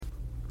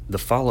The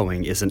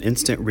following is an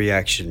instant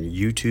reaction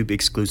YouTube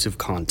exclusive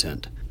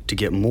content. To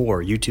get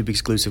more YouTube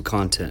exclusive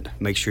content,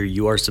 make sure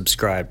you are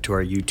subscribed to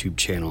our YouTube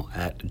channel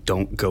at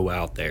Don't Go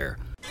Out There.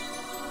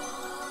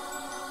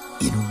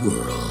 In a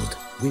world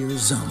where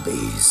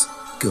zombies,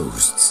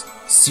 ghosts,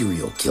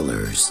 serial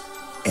killers,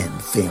 and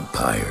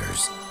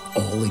vampires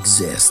all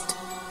exist,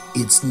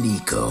 it's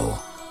Nico,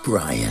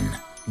 Brian,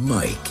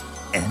 Mike,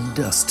 and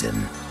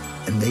Dustin,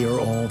 and they are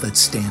all that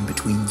stand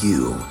between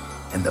you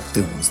and the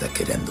films that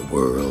could end the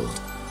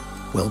world.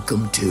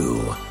 Welcome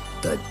to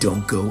the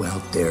Don't Go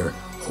Out There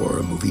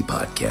Horror Movie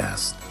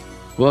Podcast.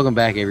 Welcome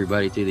back,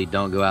 everybody, to the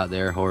Don't Go Out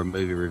There Horror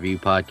Movie Review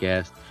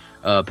Podcast,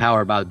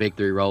 powered by the Big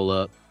Three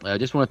Roll-Up. I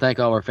just want to thank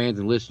all our fans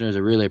and listeners. I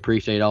really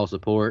appreciate all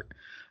support.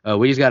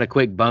 We just got a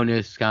quick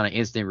bonus kind of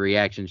instant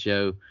reaction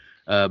show.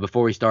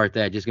 Before we start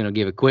that, just going to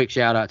give a quick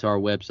shout out to our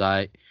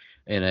website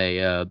and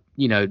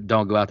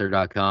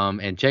don'tgoouthere.com,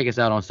 and check us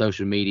out on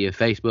social media,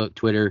 Facebook,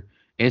 Twitter,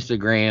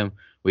 Instagram.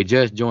 We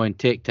just joined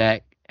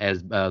TikTok,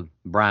 as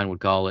Brian would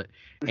call it,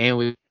 and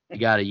we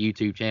got a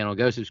YouTube channel.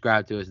 Go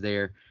subscribe to us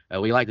there.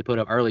 We like to put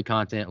up early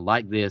content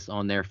like this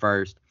on there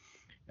first.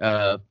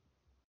 What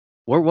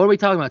are we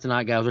talking about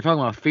tonight, guys? We're talking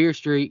about Fear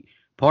Street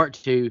Part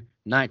 2,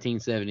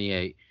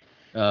 1978.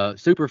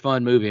 Super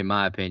fun movie, in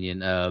my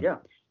opinion. Yeah.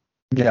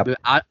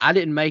 I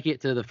didn't make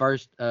it to the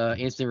first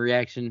instant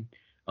reaction,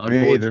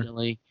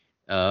 unfortunately.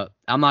 I'm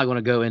not going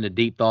to go into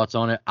deep thoughts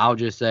on it. I'll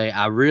just say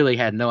I really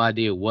had no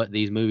idea what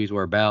these movies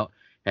were about.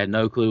 Had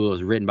no clue it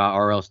was written by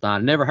R.L.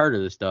 Stine. Never heard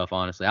of this stuff,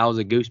 honestly. I was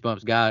a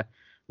Goosebumps guy,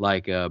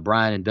 like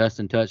Brian and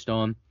Dustin touched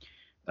on.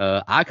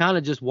 I kind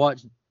of just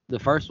watched the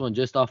first one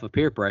just off of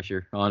peer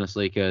pressure,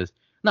 honestly, because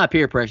not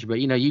peer pressure,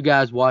 but, you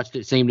guys watched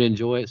it, seemed to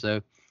enjoy it.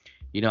 So,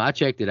 I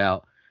checked it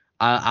out.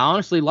 I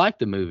honestly liked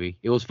the movie.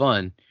 It was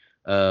fun.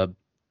 And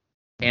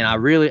I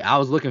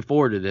was looking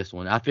forward to this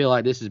one. I feel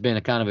like this has been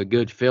a kind of a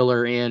good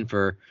filler in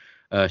for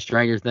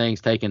Stranger Things,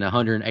 taking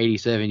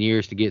 187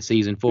 years to get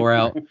season 4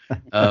 out.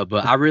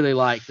 But I really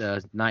liked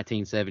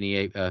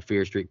 1978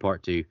 Fear Street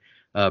Part 2.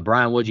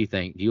 Brian, what'd you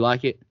think? Do you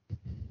like it?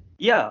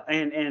 Yeah,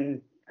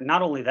 and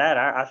not only that,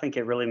 I think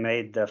it really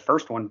made the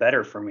first one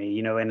better for me,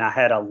 and I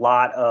had a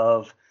lot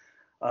of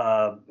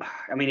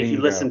if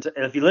you listen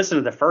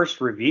to the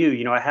first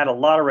review, I had a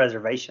lot of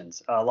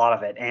reservations, a lot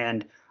of it.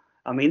 And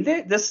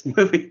this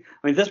movie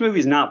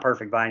is not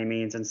perfect by any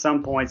means. And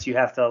some points you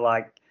have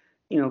to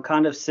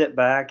kind of sit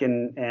back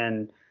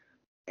and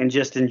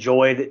just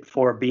enjoy it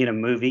for being a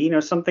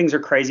movie. Some things are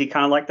crazy,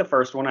 kind of like the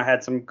first one I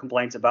had some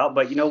complaints about,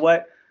 but you know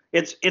what?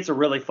 It's a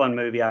really fun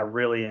movie. I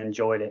really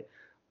enjoyed it.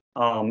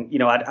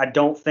 I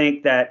don't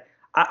think that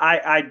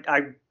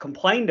I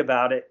complained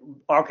about it.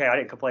 Okay, I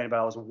didn't complain about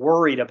it. I was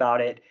worried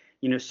about it,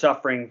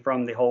 suffering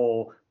from the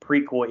whole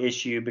prequel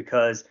issue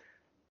because,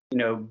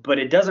 but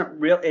it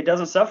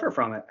doesn't suffer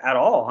from it at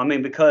all.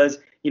 Because,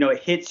 it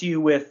hits you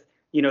with,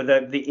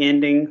 the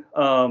ending,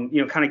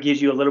 kind of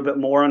gives you a little bit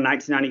more on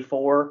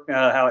 1994,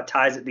 how it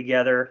ties it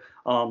together,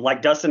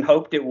 like Dustin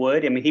hoped it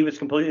would. He was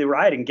completely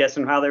right in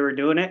guessing how they were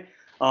doing it.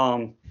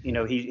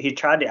 He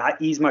tried to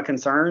ease my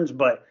concerns,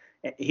 but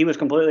he was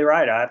completely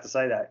right. I have to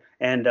say that.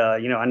 And,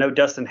 I know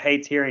Dustin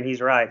hates hearing he's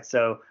right.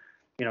 So,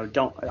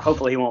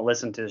 hopefully he won't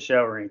listen to the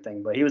show or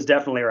anything, but he was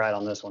definitely right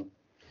on this one.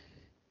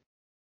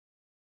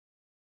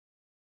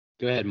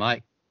 Go ahead,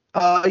 Mike.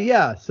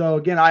 Yeah. So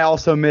again, I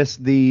also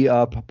missed the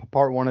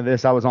part one of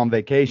this. I was on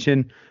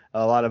vacation.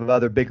 A lot of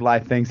other big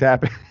life things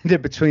happened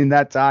in between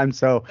that time.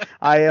 So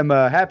I am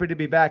happy to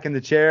be back in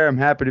the chair. I'm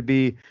happy to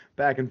be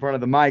back in front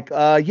of the mic.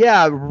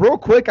 Yeah, real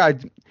quick.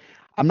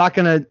 I'm not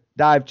going to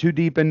dive too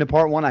deep into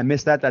part one. I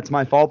missed that. That's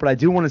my fault. But I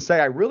do want to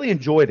say I really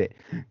enjoyed it.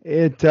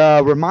 It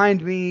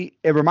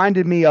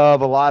reminded me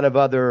of a lot of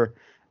other.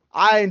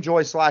 I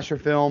enjoy slasher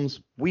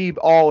films. We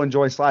all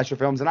enjoy slasher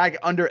films, and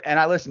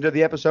I listened to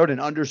the episode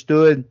and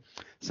understood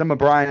some of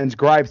Brian's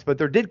gripes. But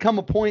there did come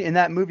a point in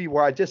that movie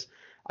where I just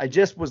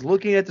was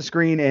looking at the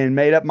screen and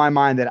made up my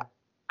mind that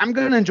I'm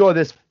going to enjoy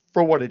this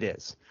for what it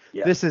is.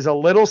 Yeah. This is a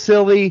little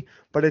silly,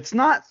 but it's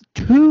not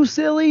too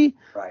silly.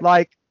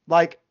 Right.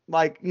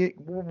 Like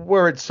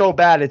where it's so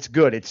bad it's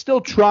good. It's still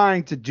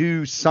trying to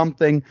do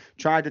something,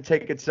 trying to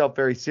take itself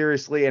very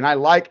seriously.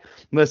 And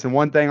listen,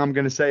 one thing I'm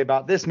going to say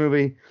about this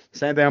movie,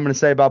 same thing I'm going to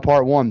say about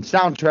part one.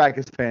 Soundtrack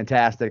is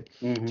fantastic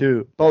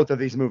to both of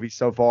these movies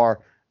so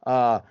far.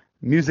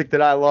 Music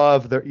that I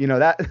love,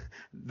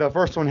 the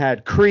first one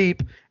had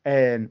Creep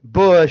and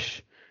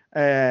Bush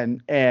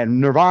and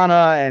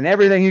Nirvana and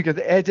everything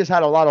it just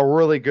had a lot of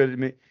really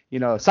good,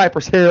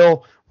 Cypress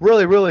Hill.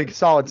 Really, really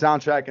solid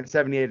soundtrack, and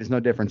 78 is no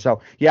different.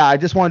 So, yeah, I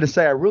just wanted to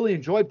say I really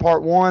enjoyed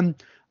part one.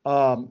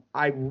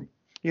 Nico,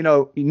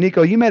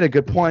 you made a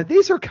good point.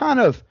 These are kind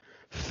of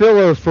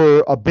filler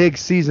for a big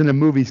season of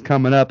movies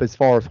coming up as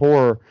far as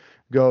horror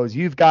goes.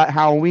 You've got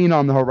Halloween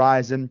on the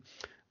horizon.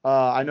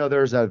 I know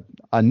there's a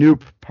new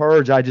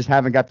Purge I just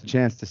haven't got the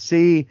chance to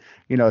see.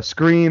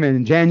 Scream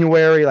in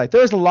January.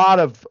 There's a lot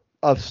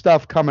of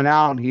stuff coming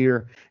out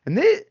here. And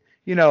the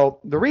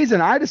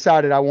reason I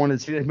decided I wanted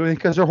to see this movie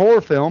because they're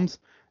horror films.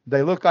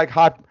 They look like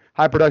hot.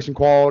 high production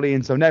quality,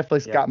 and so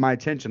Netflix got my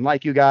attention.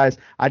 Like you guys,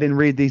 I didn't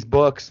read these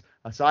books,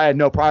 so I had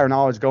no prior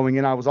knowledge going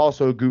in. I was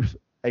also a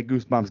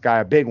Goosebumps guy,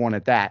 a big one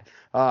at that.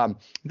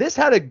 This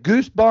had a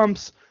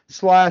Goosebumps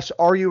 /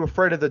 Are You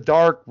Afraid of the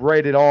Dark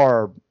rated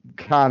R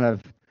kind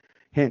of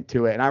hint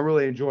to it, and I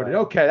really enjoyed it.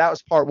 Okay, that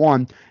was part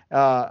one.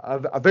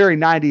 A very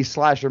 90s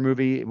slasher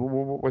movie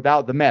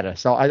without the meta,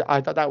 so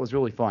I thought that was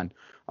really fun.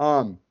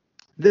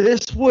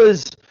 This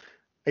was,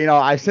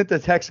 I sent the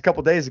text a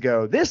couple days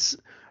ago. This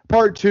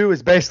part two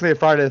is basically a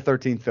Friday the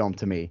 13th film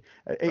to me,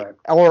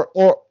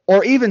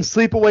 or even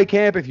Sleepaway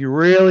Camp if you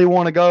really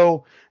want to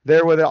go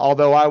there with it.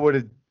 Although I would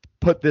have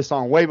put this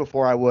on way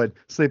before I would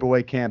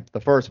Sleepaway Camp,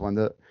 the first one.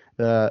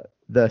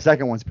 The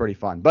second one's pretty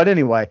fun. But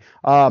anyway,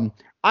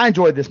 I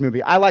enjoyed this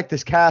movie. I like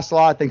this cast a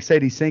lot. I think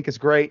Sadie Sink is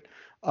great.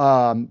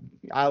 I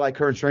like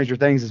her in Stranger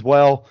Things as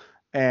well,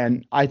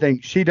 and I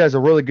think she does a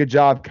really good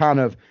job. Kind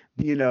of,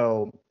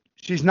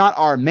 she's not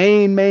our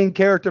main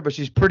character, but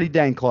she's pretty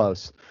dang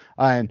close,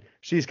 and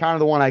she's kind of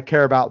the one I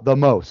care about the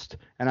most.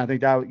 And I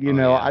think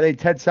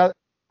that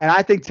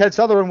I think Ted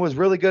Sutherland was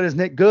really good as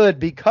Nick Good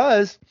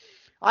because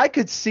I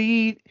could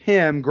see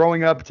him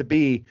growing up to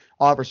be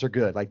Officer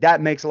Good. Like,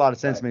 that makes a lot of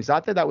sense to me. So I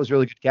think that was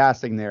really good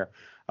casting there.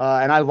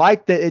 And I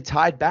like that it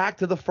tied back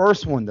to the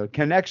first one. The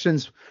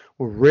connections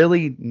were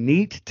really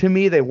neat to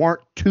me. They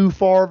weren't too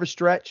far of a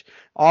stretch.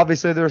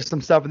 Obviously, there's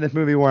some stuff in this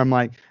movie where I'm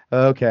like,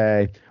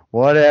 okay,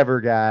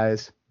 whatever,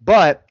 guys.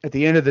 But at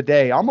the end of the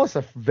day, almost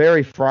a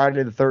very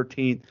Friday the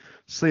 13th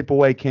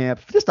Sleepaway Camp,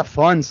 just a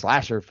fun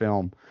slasher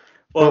film.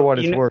 Well, for what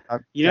it's worth.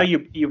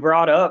 You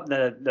brought up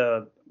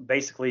the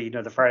basically,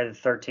 the Friday the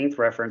 13th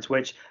reference,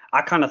 which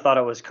I kind of thought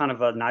it was kind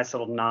of a nice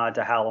little nod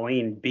to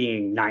Halloween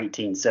being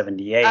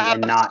 1978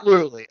 and not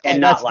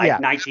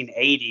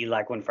 1980,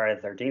 like when Friday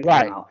the 13th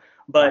came out.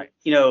 But,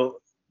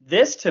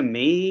 this to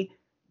me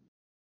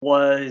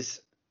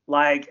was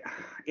like,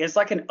 it's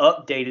like an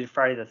updated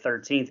Friday the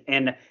 13th.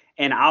 And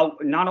I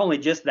not only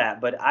just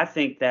that, but I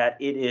think that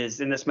it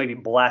is, and this may be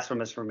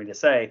blasphemous for me to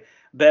say,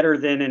 better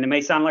than, and it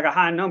may sound like a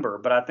high number,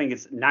 but I think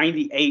it's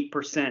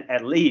 98%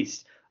 at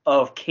least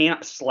of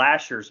camp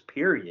slashers,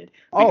 period.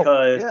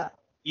 Because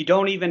you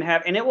don't even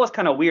have, and it was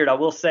kind of weird, I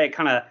will say,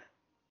 kind of,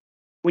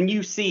 when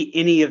you see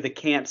any of the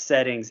camp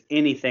settings,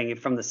 anything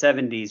from the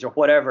 70s or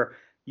whatever,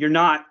 you're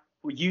not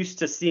used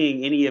to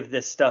seeing any of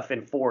this stuff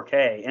in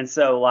 4K. And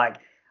so, like,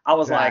 I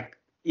was like,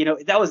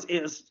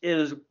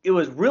 it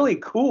was really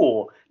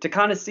cool to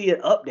kind of see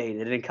it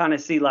updated and kind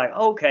of see, like,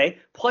 okay,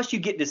 plus you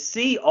get to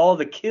see all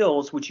the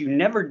kills, which you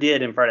never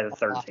did in Friday the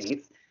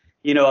 13th.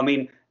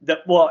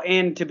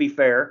 And to be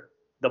fair,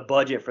 the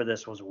budget for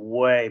this was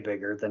way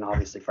bigger than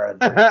obviously Friday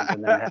the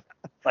 13th.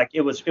 And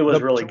it was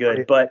really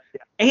good. But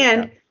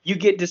you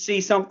get to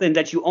see something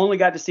that you only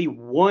got to see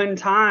one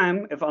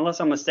time, unless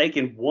I'm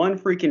mistaken, one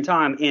freaking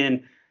time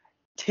in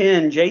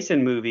 10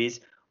 Jason movies,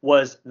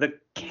 was the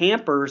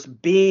campers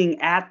being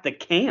at the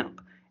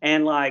camp.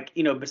 And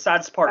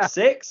besides part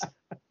 6,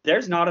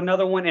 there's not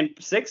another one. And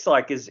 6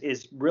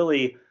 is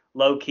really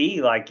low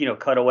key,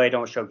 cut away,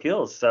 don't show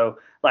kills. So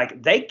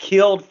they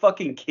killed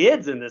fucking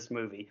kids in this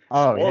movie.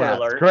 Spoiler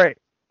alert. Great.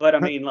 But I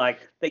mean,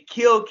 they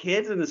kill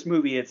kids in this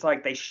movie. It's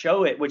like they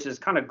show it, which is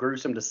kind of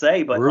gruesome to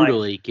say, but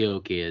brutally kill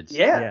kids.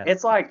 Yeah,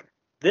 it's like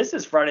this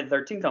is Friday the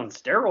 13th on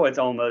steroids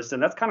almost,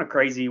 and that's kind of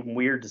crazy and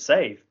weird to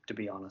say, to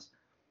be honest.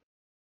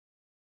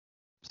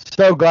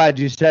 So glad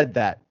you said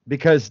that,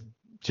 because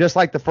just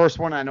like the first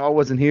one, I know I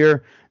wasn't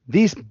here.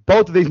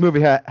 Both of these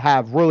movies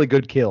have really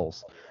good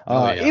kills.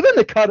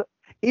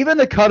 Even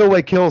the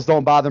cutaway kills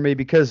don't bother me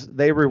because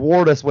they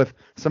reward us with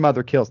some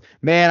other kills.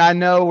 Man, I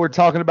know we're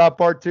talking about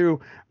part 2,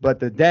 but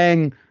the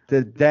dang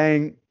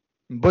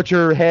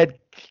butcher head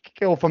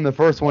kill from the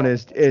first one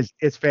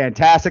is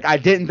fantastic. I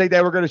didn't think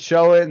they were going to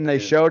show it, and they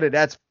showed it.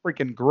 That's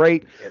freaking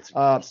great.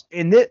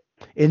 In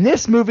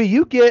this movie,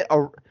 you get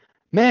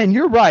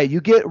you're right.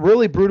 You get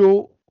really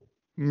brutal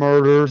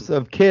murders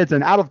of kids,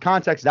 and out of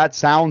context, that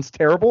sounds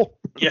terrible.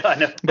 Yeah, I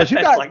know. But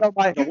you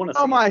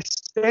got my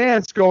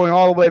stance going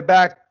all the way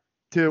back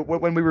to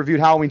when we reviewed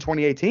Halloween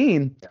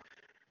 2018. Yeah.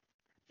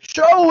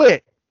 Show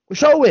it.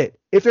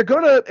 If you're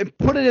going to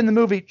put it in the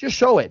movie, just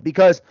show it,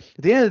 because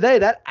at the end of the day,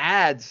 that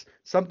adds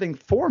something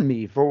for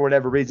me for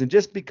whatever reason,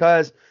 just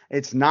because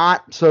it's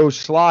not so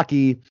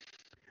schlocky.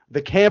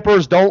 The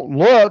campers don't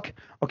look,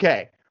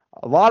 okay,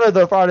 a lot of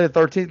the Friday the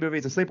 13th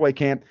movies in Sleepaway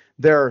Camp,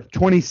 they're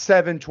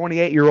 27,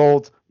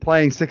 28-year-olds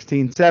playing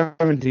 16,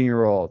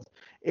 17-year-olds.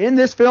 In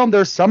this film,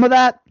 there's some of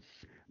that,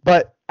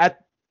 but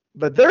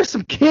there's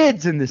some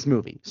kids in this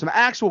movie, some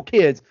actual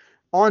kids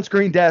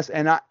on-screen deaths,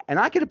 and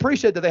I can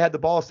appreciate that they had the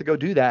balls to go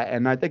do that,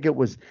 and I think it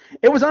was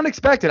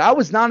unexpected. I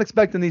was not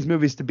expecting these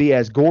movies to be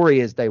as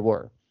gory as they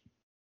were.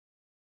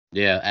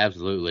 Yeah,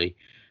 absolutely.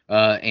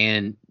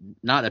 And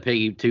not to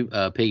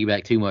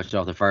piggyback too much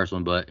off the first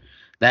one, but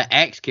that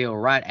axe kill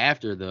right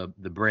after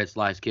the bread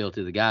slice kill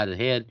to the guy in the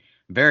head,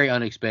 very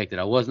unexpected.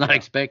 I was not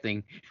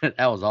expecting. That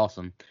was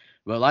awesome.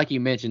 But like you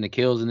mentioned, the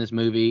kills in this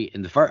movie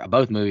and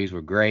both movies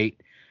were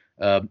great.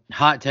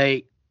 Hot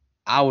take: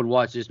 I would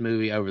watch this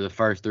movie over the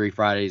first 3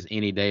 Fridays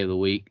any day of the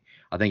week.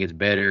 I think it's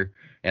better,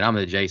 and I'm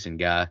the Jason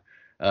guy.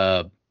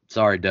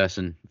 Sorry,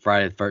 Dustin.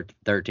 Friday the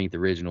 13th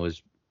original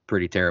is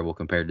pretty terrible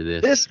compared to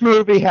this. This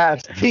movie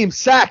has Team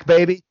Sack,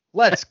 baby.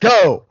 Let's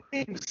go.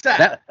 Team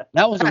Sack.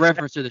 That was a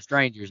reference to The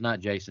Strangers, not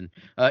Jason.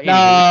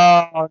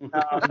 No.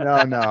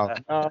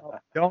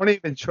 Don't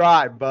even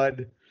try,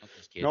 bud. I'm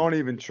just kidding. Don't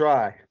even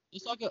try.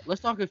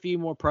 Let's talk a few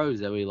more pros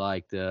that we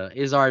liked.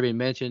 It's already been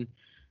mentioned.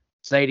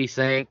 Sadie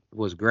Sink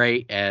was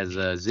great as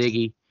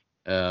Ziggy.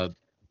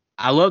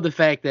 I love the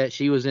fact that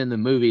she was in the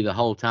movie the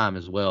whole time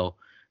as well.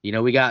 You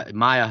know, we got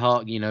Maya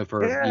Hawke,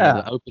 for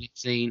the opening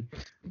scene.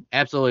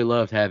 Absolutely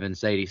loved having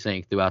Sadie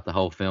Sink throughout the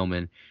whole film.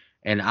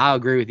 And I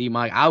agree with you,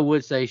 Mike. I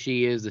would say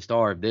she is the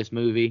star of this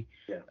movie.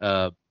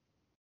 Yeah.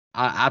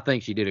 I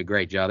think she did a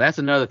great job. That's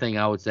another thing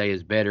I would say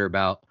is better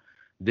about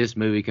this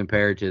movie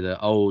compared to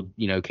the old,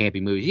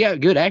 campy movies. Yeah,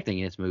 good acting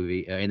in this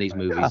movie, in these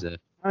movies.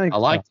 I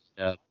liked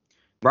it.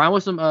 Brian,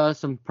 what's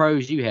some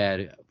pros you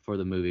had for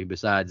the movie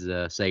besides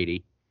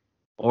Sadie,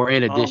 or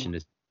in addition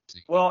to?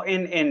 Well,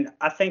 and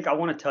I think I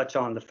want to touch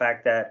on the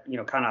fact that,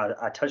 kind of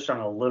I touched on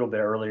it a little bit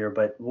earlier,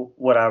 but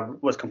what I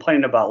was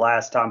complaining about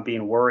last time,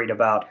 being worried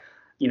about,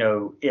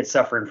 it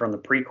suffering from the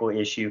prequel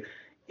issue,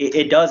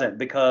 it doesn't,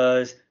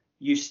 because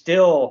you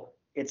still,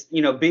 it's,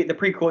 the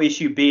prequel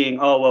issue being,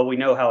 oh, well, we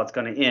know how it's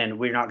going to end.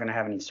 We're not going to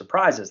have any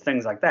surprises,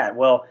 things like that.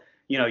 Well,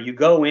 you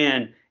go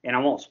in, and I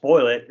won't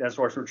spoil it. That's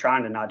what we're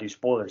trying to not do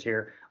spoilers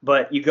here.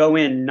 But you go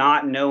in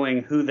not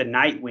knowing who the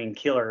Nightwing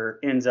killer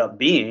ends up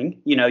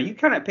being. You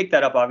kind of pick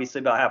that up, obviously,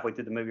 about halfway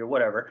through the movie or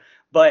whatever.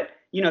 But,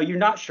 you're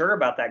not sure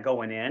about that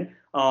going in.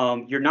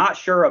 You're not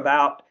sure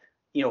about,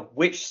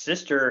 which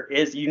sister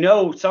is.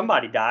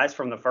 Somebody dies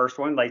from the first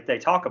one. Like, they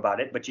talk about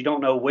it, but you don't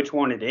know which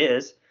one it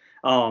is.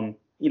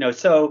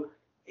 So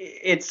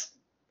it's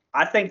 –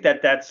 I think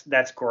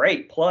that's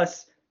great.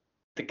 Plus –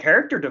 the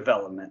character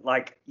development,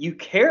 like, you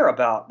care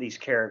about these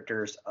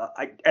characters.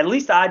 At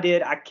least I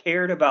did. I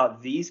cared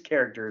about these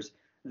characters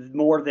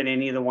more than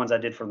any of the ones I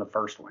did from the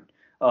first one.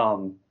 I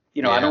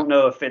don't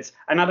know if it's,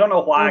 and I don't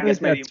know why. I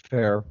guess maybe that's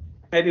fair.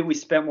 Maybe we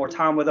spent more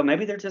time with them.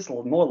 Maybe they're just a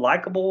little more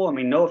likable. I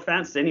mean, no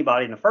offense to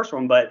anybody in the first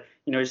one, but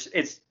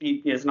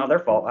it's not their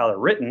fault how they're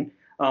written.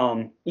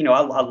 I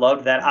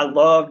loved that. I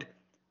loved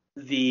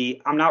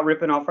I'm not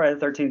ripping off Friday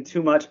the 13th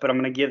too much, but I'm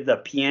going to give the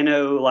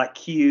piano like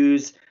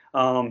cues.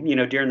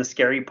 During the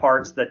scary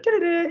parts, that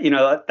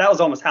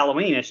was almost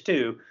Halloweenish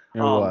too,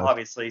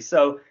 obviously.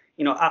 So,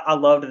 I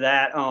loved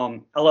that. I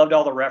loved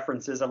all the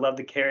references. I loved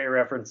the Carrie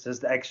references,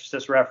 the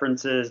Exorcist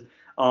references.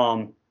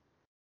 The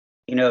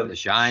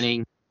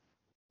Shining.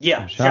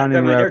 Yeah,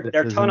 Shining. There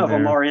are a ton of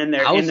them are in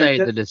there. I would say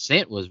The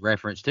Descent was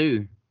referenced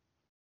too.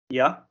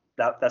 Yeah,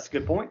 that's a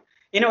good point.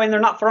 And they're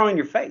not throwing in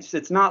your face.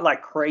 It's not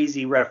like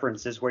crazy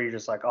references where you're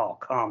just like, oh,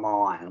 come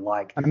on.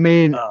 Like,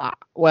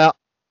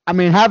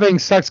 having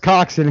Sucks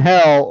Cocks in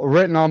Hell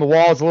written on the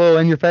walls a little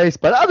in your face,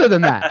 but other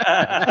than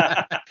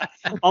that.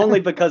 Only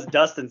because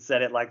Dustin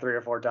said it like 3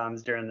 or 4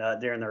 times during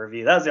the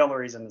review. That's the only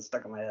reason it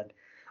stuck in my head.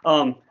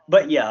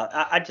 But yeah,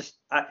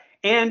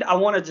 I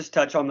want to just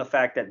touch on the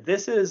fact that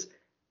this is,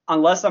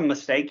 unless I'm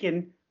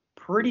mistaken,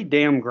 pretty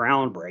damn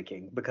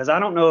groundbreaking, because I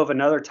don't know of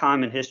another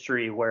time in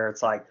history where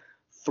it's like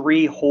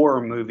 3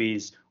 horror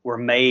movies were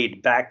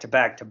made back to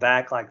back to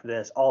back like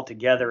this all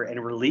together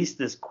and released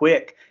this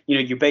quick.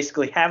 You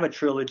basically have a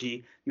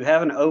trilogy, you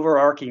have an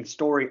overarching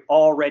story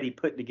already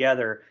put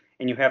together,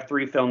 and you have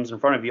 3 films in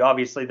front of you.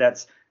 Obviously,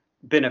 that's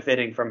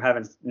benefiting from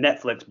having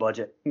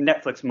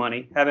Netflix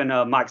money, having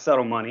Mike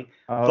Settle money.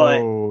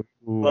 Oh,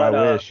 but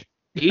I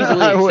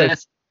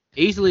wish.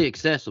 Easily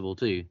accessible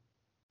too.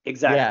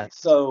 Exactly. Yes,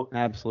 so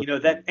absolutely.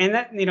 But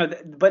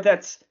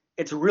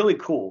it's really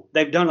cool.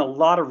 They've done a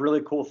lot of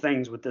really cool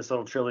things with this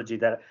little trilogy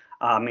that,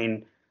 we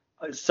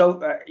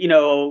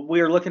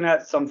are looking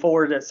at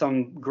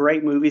some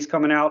great movies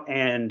coming out,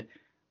 and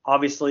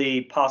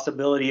obviously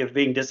possibility of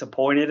being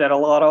disappointed at a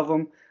lot of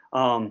them.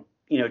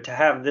 To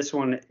have this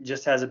one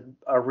just has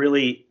a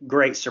really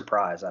great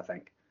surprise, I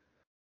think.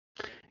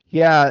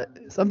 Yeah,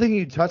 something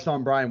you touched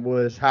on, Brian,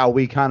 was how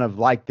we kind of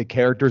like the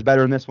characters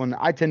better in this one.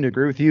 I tend to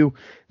agree with you.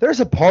 There's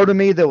a part of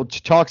me that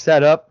chalks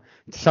that up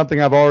to something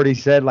I've already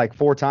said like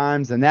 4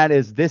 times, and that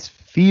is this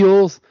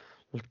feels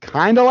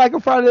kind of like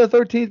a Friday the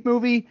 13th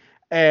movie,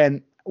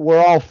 and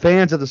we're all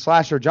fans of the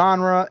slasher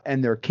genre,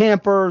 and they're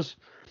campers,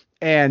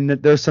 and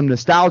there's some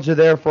nostalgia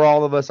there for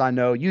all of us. I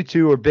know you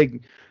two are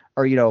big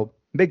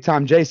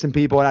time Jason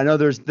people, and I know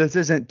this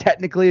isn't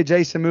technically a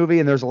Jason movie,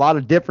 and there's a lot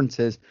of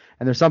differences,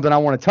 and there's something I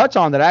want to touch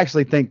on that I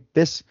actually think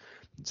this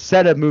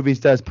set of movies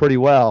does pretty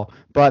well.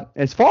 But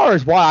as far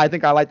as why I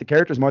think I like the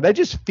characters more, they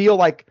just feel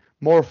like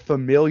more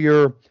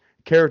familiar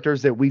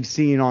characters that we've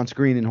seen on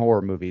screen in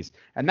horror movies.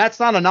 And that's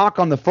not a knock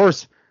on the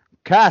first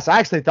cast. I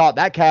actually thought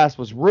that cast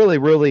was really,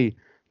 really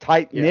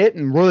tight-knit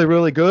and really,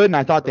 really good, and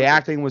I thought the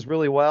acting was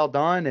really well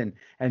done, and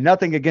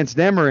nothing against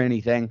them or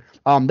anything.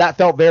 That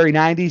felt very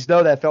 90s,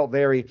 though. That felt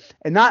very,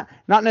 and not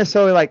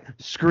necessarily like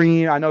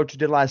Scream, I know what you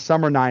did last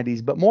summer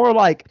 90s, but more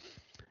like,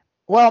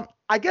 well,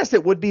 I guess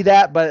it would be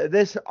that, but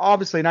this,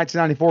 obviously,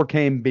 1994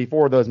 came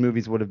before those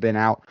movies would have been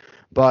out.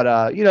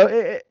 But,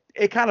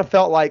 it kind of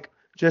felt like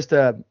just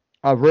a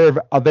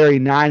very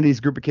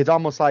 90s group of kids,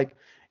 almost like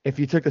if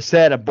you took a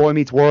set of Boy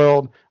Meets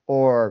World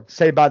or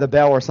Saved by the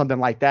Bell or something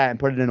like that and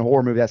put it in a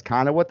horror movie. That's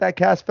kind of what that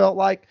cast felt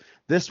like.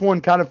 This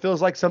one kind of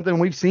feels like something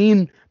we've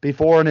seen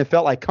before, and it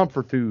felt like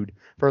comfort food,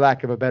 for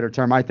lack of a better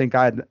term. I think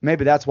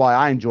maybe that's why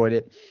I enjoyed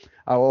it.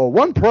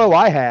 One pro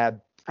I had,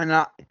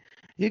 and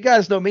you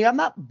guys know me, I'm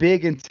not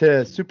big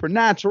into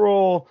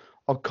supernatural,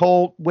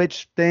 occult,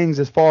 witch things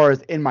as far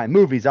as in my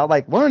movies. I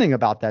like learning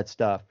about that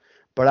stuff,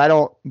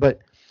 but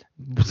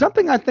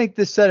something I think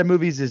this set of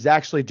movies is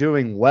actually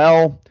doing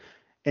well,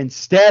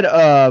 instead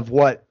of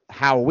what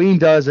Halloween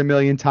does a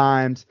million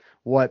times,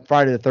 what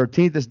Friday the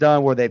 13th has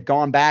done, where they've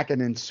gone back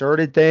and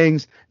inserted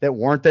things that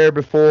weren't there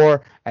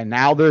before, and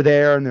now they're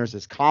there, and there's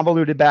this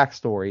convoluted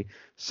backstory.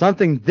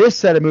 Something this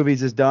set of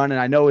movies has done, and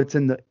I know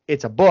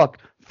it's a book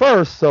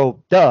first,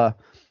 so duh.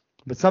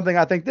 But something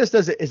I think this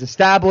does is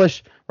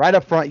establish right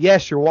up front,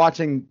 yes, you're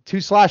watching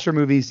two slasher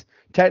movies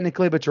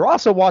technically, but you're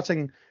also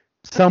watching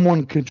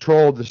someone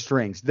control the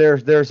strings.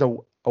 There's a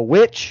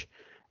witch,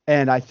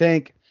 and I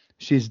think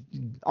she's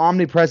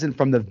omnipresent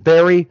from the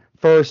very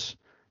first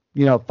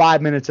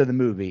 5 minutes of the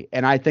movie.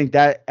 And I think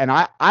that, and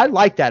I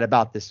like that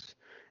about this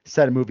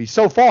set of movies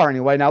so far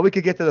anyway. Now we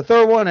could get to the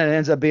third one and it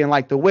ends up being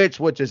like The Witch,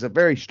 which is a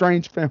very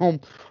strange film.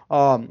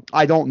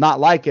 I don't not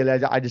like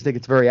it. I just think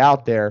it's very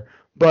out there.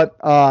 But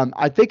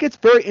I think it's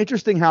very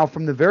interesting how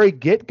from the very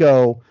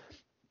get-go,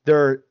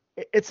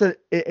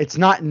 it's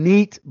not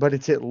neat, but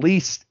it's at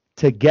least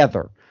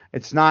together.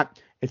 It's not,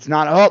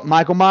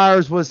 Michael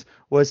Myers was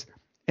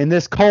in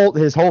this cult,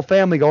 his whole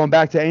family going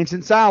back to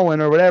ancient Samhain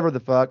or whatever the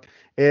fuck.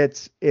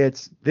 This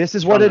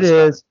is what it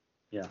is.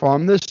 Yeah.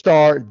 From the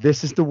start.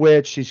 This is the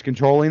witch. She's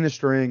controlling the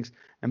strings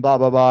and blah,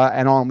 blah, blah.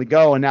 And on we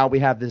go. And now we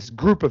have this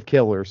group of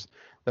killers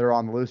that are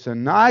on the loose.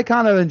 And I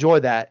kind of enjoy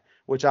that,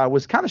 which I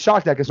was kind of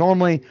shocked at, because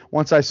normally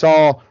once I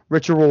saw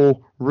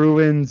ritual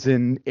ruins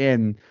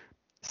and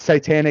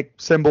satanic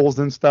symbols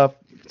and stuff,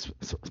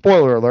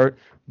 spoiler alert,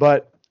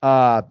 but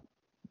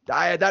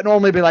that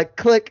normally be like,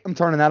 click, I'm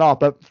turning that off.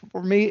 But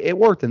for me, it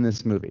worked in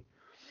this movie.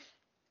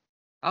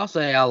 I'll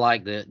say I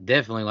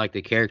definitely like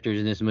the characters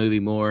in this movie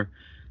more.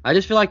 I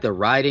just feel like the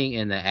writing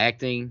and the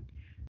acting,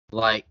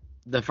 like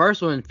the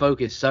first one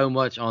focused so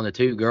much on the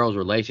two girls'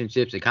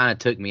 relationships, it kind of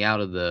took me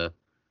out of the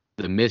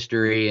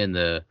mystery and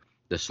the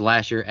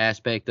slasher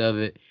aspect of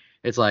it.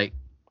 It's like,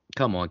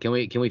 come on, can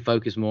we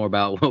focus more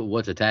about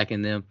what's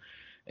attacking them?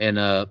 And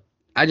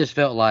I just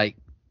felt like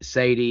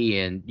Sadie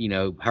and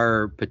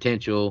her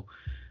potential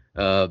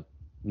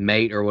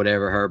mate or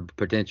whatever, her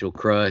potential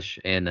crush,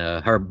 and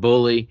her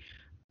bully.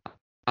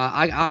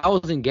 I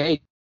was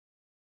engaged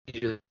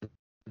with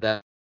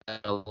that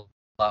a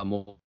lot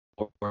more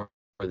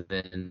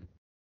than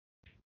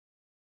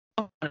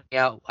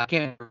I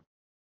can't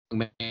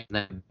remember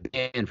that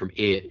Ben from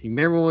It. You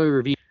remember when we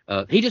reviewed?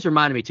 He just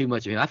reminded me too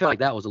much of him. I feel like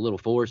that was a little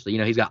forced.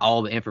 He's got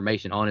all the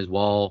information on his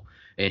wall,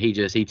 and he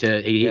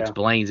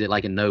explains it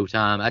like in no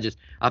time.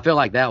 I feel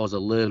like that was a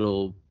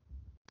little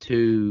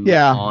too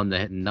on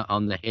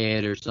the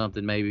head or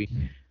something maybe.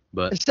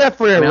 But it's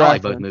definitely I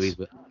like both movies,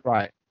 but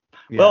right.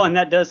 Yeah. Well, and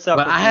that does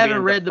suffer. But I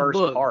haven't read the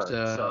book,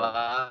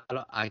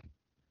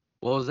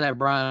 what was that,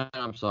 Brian?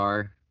 I'm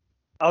sorry.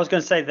 I was going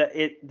to say that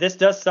this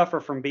does suffer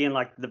from being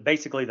like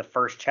basically the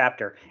first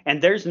chapter,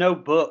 and there's no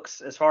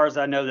books as far as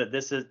I know that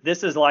this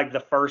is like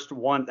the first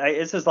one.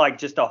 This is like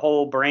just a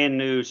whole brand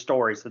new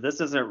story, so this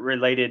isn't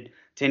related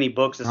to any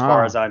books as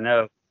far as I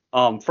know.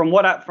 From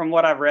what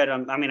I've read,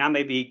 I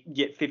may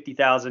get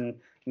 50,000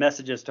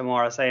 messages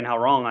tomorrow saying how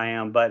wrong I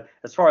am, but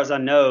as far as I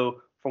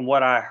know, from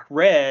what I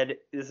read,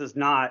 this is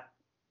not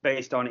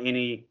based on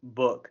any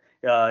book.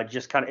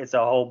 It's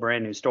a whole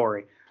brand new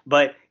story.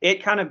 But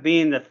it kind of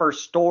being the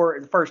first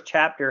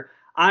chapter,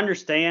 I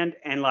understand,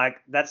 and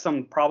like that's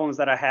some problems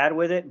that I had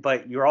with it.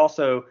 But they're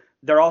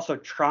also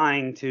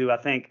trying to, I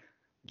think,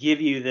 give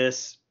you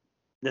this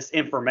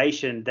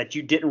information that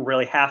you didn't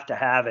really have to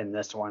have in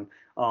this one.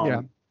 So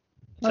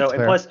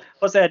and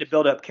plus they had to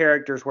build up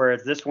characters,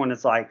 whereas this one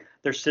it's like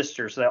they're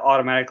sisters, so they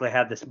automatically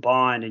have this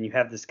bond, and you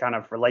have this kind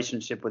of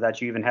relationship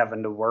without you even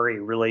having to worry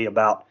really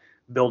about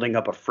building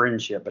up a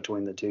friendship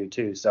between the two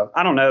too. So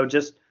I don't know,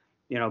 just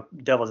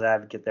devil's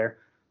advocate there.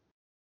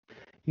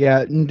 Yeah,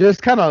 and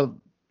just kind of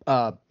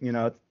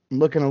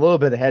looking a little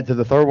bit ahead to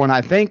the third one.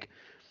 I think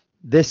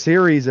this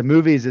series of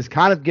movies is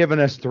kind of giving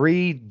us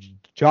three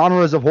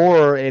genres of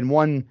horror in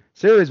one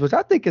series, which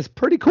I think is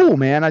pretty cool,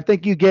 man. I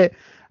think you get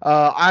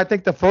I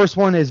think the first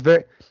one is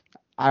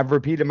I've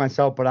repeated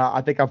myself, but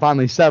I think I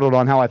finally settled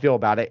on how I feel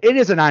about it. It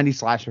is a 90s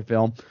slasher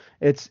film.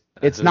 It's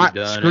not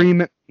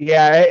screaming.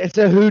 Yeah, it's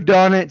a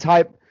whodunit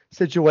type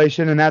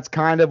situation, and that's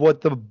kind of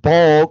what the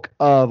bulk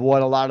of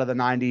what a lot of the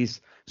 90s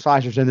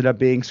slashers ended up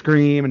being.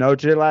 Scream and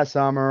Ocho Last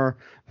Summer,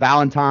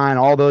 Valentine,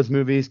 all those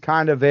movies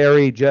kind of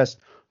very just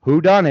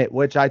whodunit,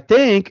 which I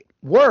think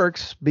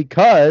works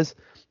because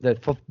the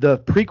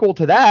prequel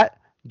to that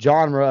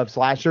genre of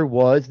slasher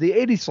was the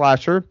 80s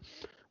slasher,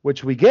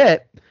 which we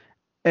get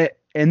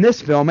in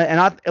this film.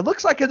 And it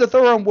looks like in the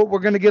third one we're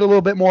going to get a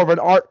little bit more of an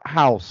art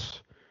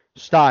house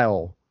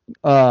style.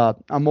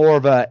 I'm more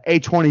of a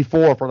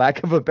A24 for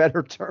lack of a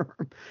better term.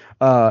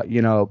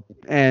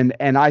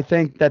 And I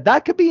think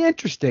that could be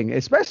interesting,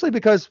 especially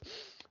because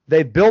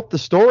they built the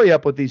story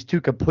up with these two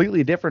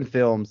completely different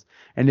films.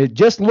 And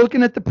just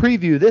looking at the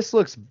preview,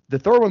 the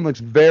third one looks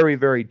very,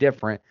 very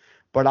different.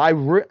 But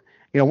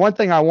one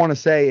thing I want to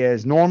say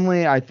is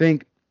normally I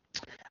think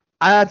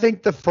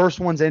the first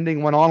one's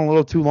ending went on a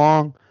little too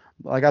long.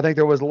 Like I think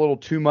there was a little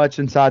too much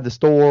inside the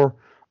store,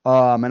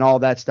 and all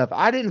that stuff.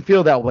 I didn't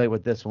feel that way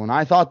with this one.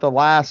 I thought the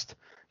last,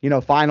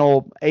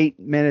 final 8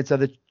 minutes of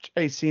the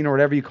chase scene or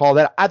whatever you call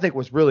that, I think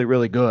was really,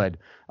 really good.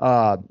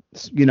 The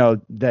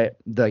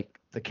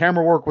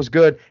camera work was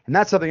good, and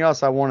that's something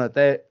else I want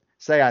to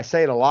say. I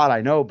say it a lot,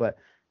 I know, but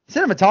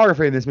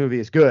cinematography in this movie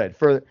is good.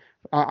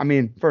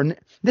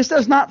 This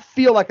does not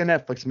feel like a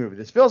Netflix movie.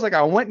 This feels like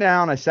I went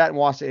down, I sat and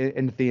watched it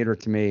in the theater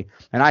to me,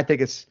 and I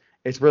think it's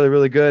really,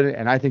 really good,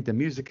 and I think the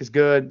music is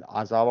good,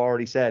 as I've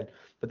already said.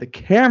 But the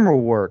camera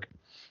work,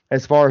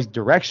 as far as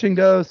direction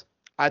goes,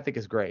 I think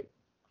is great.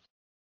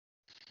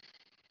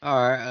 All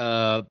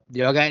right.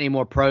 Y'all got any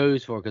more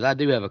pros for? Because I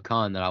do have a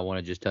con that I want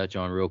to just touch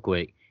on real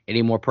quick.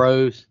 Any more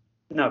pros?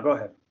 No, go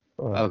ahead.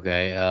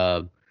 Okay.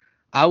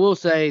 I will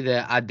say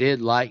that I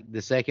did like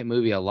the second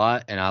movie a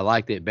lot, and I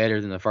liked it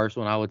better than the first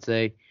one, I would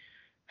say.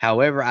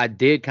 However, I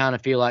did kind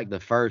of feel like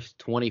the first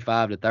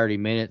 25 to 30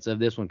 minutes of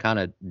this one kind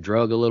of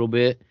drug a little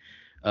bit.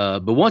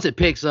 But once it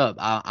picks up,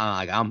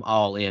 I'm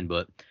all in.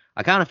 But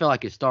I kind of feel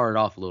like it started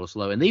off a little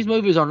slow. And these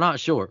movies are not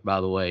short,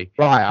 by the way.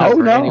 Right.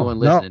 For anyone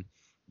listening,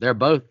 they're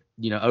both,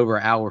 over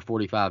an hour,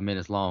 45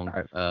 minutes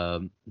long.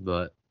 Right.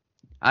 But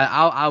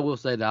I will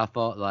say that I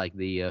thought like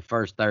the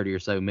first 30 or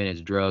so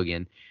minutes drug,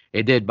 and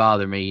it did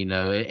bother me.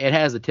 It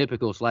has the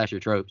typical slasher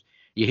tropes.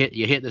 You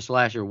hit the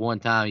slasher one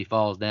time, he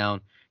falls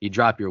down, you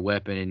drop your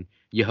weapon, and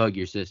you hug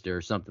your sister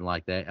or something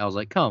like that. I was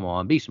like, come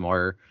on, be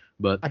smarter.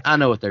 But I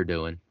know what they're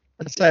doing.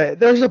 Say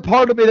there's a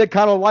part of me that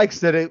kind of likes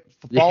that it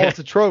follows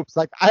the tropes.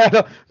 Like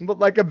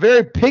I'm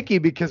very picky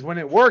because when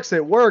it works,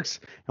 and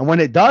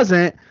when it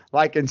doesn't,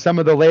 like in some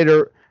of the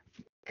later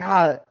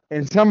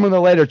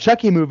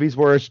Chucky movies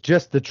where it's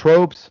just the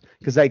tropes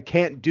because they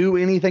can't do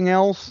anything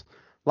else.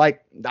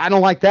 Like I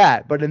don't like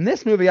that. But in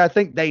this movie, I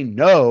think they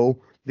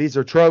know these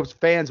are tropes.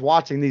 Fans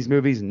watching these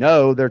movies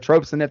know they're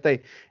tropes, and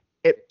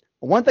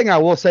one thing I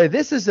will say,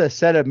 this is a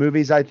set of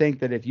movies I think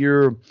that if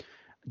you're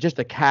just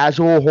a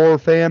casual horror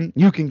fan,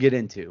 you can get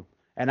into.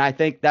 And I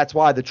think that's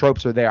why the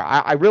tropes are there.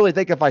 I really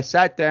think if I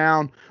sat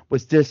down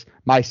with just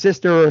my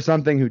sister or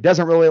something who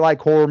doesn't really like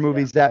horror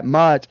movies that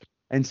much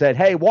and said,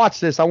 hey,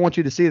 watch this, I want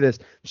you to see this,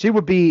 she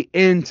would be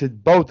into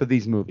both of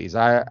these movies.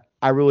 I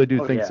really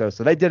do think so.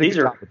 So they did a good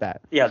job with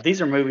that. Yeah,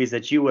 these are movies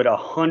that you would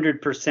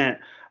 100%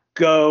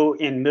 go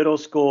in middle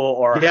school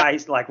or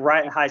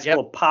right in high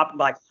school, pop,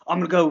 like, I'm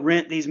going to go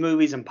rent these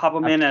movies and pop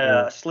them in at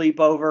a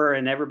sleepover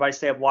and everybody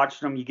stay up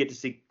watching them. You get to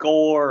see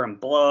gore and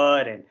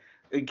blood and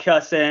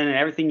cussing and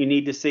everything you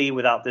need to see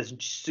without this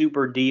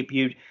super deep,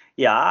 huge.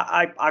 Yeah,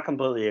 I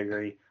completely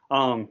agree.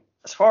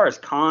 As far as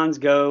cons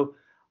go,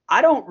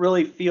 I don't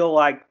really feel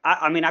like,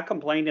 I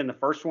complained in the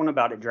first one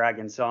about it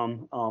dragging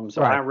some.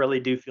 So right. I really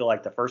do feel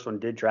like the first one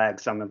did drag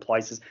some in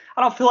places.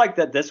 I don't feel like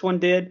that this one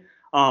did.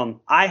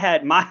 I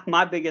had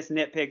my biggest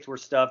nitpicks were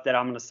stuff that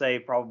I'm going to say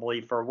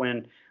probably for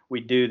when we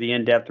do the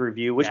in-depth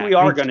review, which we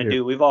are going to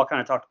do. We've all kind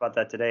of talked about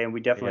that today, and we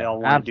definitely all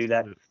want to do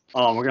that.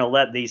 We're going to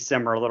let these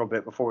simmer a little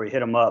bit before we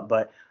hit them up.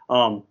 But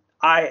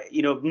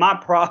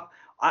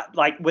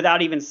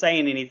without even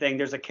saying anything,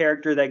 there's a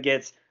character that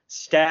gets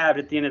stabbed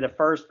at the end of the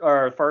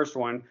first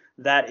one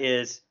that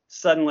is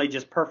suddenly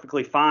just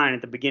perfectly fine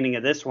at the beginning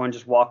of this one,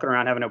 just walking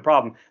around having no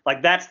problem.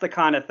 Like, that's the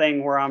kind of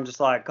thing where I'm just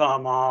like,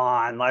 come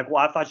on. Like,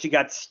 well, I thought she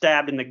got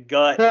stabbed in the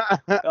gut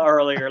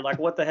earlier. Like,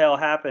 what the hell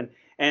happened?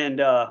 And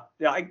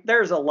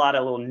there's a lot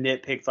of little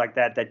nitpicks like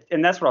that,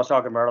 and that's what I was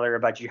talking about earlier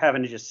about you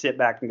having to just sit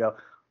back and go,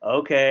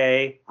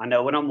 okay, I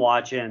know what I'm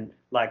watching.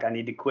 Like, I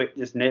need to quit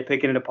just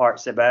nitpicking it apart,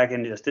 sit back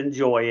and just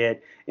enjoy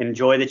it,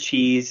 enjoy the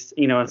cheese,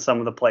 in some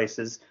of the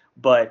places.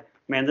 But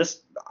man,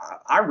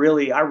 I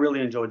really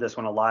enjoyed this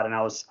one a lot, and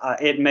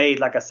it made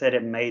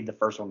the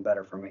first one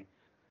better for me.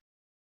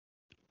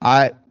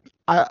 I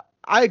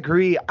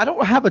agree. I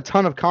don't have a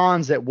ton of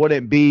cons that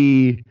wouldn't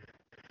be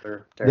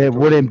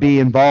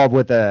involved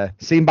with a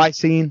scene by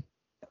scene.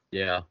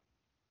 Yeah.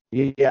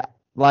 Yeah.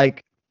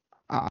 Like,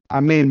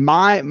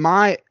 my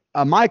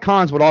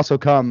cons would also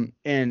come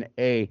in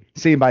a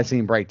scene by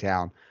scene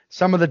breakdown.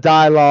 Some of the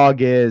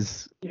dialogue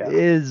is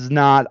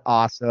not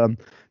awesome.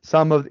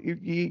 Some of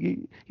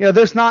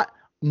there's not,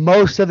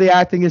 most of the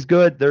acting is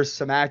good. There's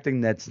some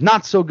acting that's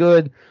not so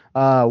good.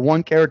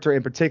 One character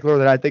in particular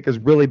that I think is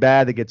really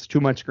bad that gets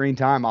too much screen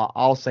time.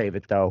 I'll save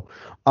it though,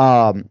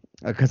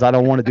 because I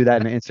don't want to do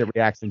that in an instant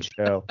reaction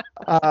show.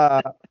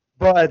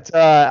 But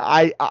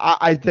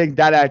I think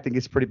that acting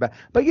is pretty bad.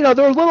 But there are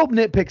little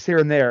nitpicks here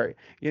and there.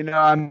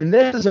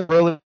 This is a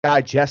really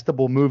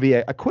digestible movie,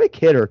 a quick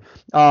hitter.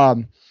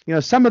 Some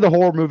of the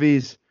horror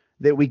movies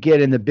that we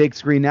get in the big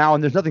screen now,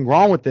 and there's nothing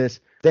wrong with this,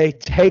 they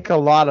take a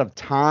lot of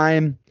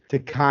time to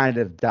kind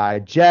of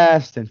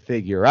digest and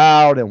figure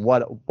out and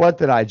what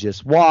did I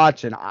just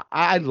watch, and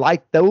I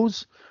like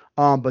those.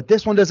 But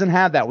this one doesn't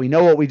have that. We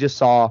know what we just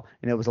saw,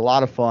 and it was a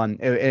lot of fun.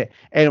 And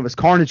it was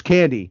Carnage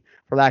Candy,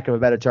 for lack of a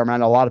better term. I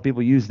know a lot of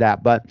people use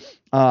that, but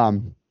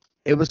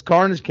it was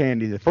Carnage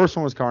Candy. The first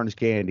one was Carnage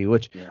Candy,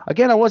 which,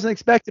 again, I wasn't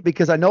expecting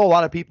because I know a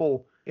lot of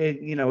people,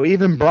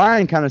 even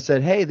Brian kind of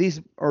said, hey,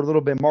 these are a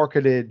little bit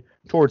marketed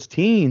towards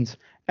teens.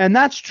 And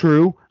that's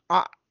true,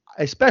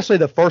 especially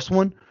the first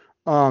one.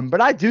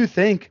 But I do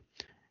think,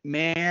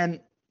 man,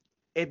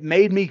 it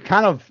made me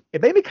kind of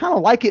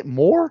like it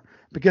more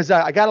because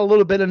I got a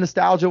little bit of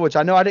nostalgia, which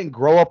I know I didn't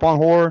grow up on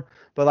horror,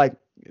 but like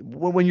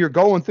when you're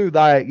going through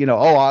that,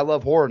 oh, I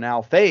love horror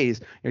now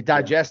phase, you're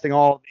digesting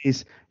all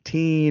these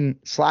teen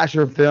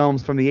slasher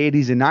films from the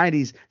 80s and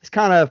 90s. It's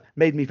kind of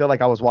made me feel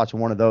like I was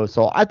watching one of those.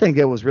 So I think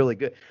it was really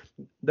good.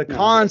 The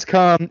cons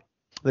come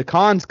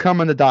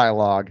in the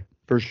dialogue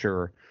for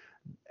sure.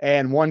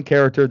 And one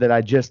character that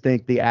I just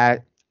think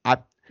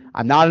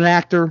I'm not an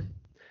actor.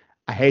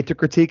 I hate to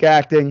critique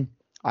acting.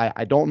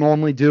 I don't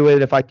normally do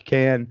it if I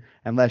can,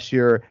 unless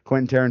you're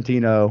Quentin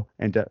Tarantino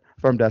and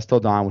From Dusk Till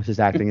Dawn, which his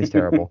acting is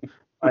terrible.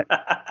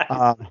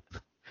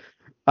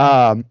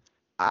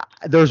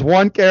 There's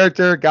one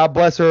character, God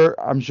bless her.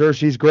 I'm sure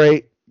she's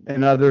great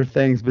in other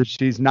things, but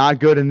she's not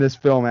good in this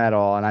film at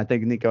all. And I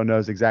think Nico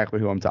knows exactly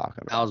who I'm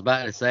talking about. I was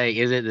about to say,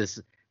 is it this?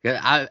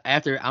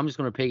 I'm just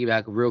going to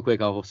piggyback real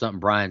quick off of something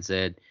Brian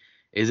said.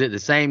 Is it the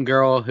same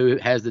girl who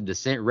has the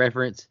Descent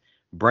reference,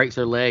 breaks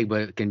her leg,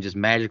 but can just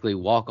magically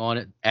walk on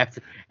it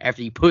after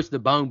you push the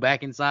bone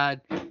back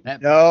inside?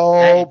 That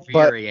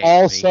but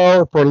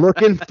also, if we're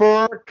looking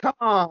for a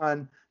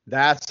con,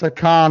 that's a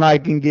con I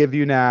can give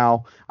you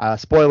now.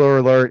 Spoiler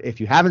alert: if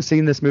you haven't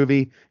seen this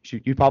movie,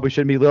 you probably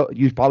shouldn't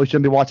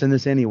be watching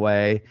this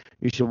anyway.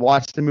 You should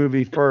watch the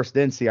movie first,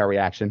 then see our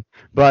reaction.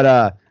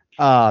 But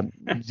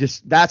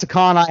just that's a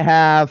con I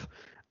have.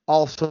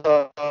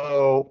 Also,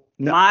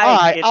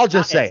 I'll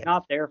just say it's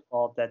not their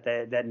fault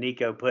that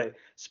Nico put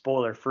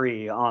spoiler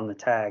free on the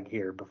tag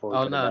here before.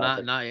 Oh no,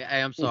 not.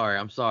 Hey, I'm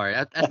sorry.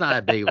 That's not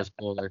that big of a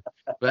spoiler,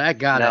 but that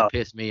that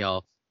pissed me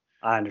off.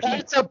 I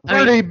understand. It's a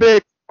pretty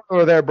big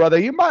spoiler there, brother.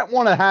 You might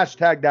want to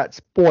hashtag that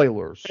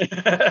spoilers.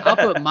 I'll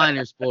put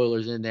minor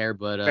spoilers in there,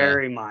 but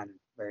very minor.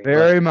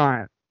 Very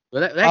minor.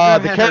 But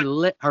that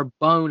girl had her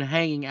bone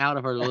hanging out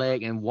of her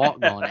leg and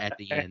walked on it at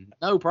the end.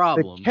 No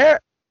problem.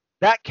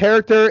 That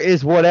character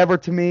is whatever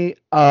to me.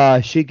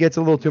 She gets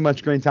a little too much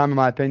screen time in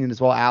my opinion as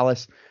well,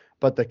 Alice.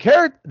 But the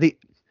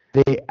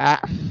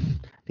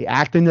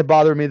acting that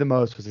bothered me the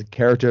most was the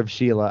character of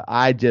Sheila.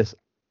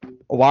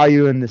 Why are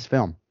you in this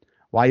film?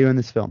 What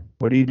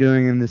are you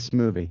doing in this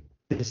movie?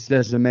 This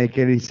doesn't make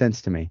any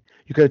sense to me.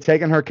 You could have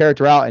taken her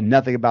character out and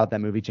nothing about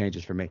that movie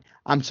changes for me.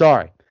 I'm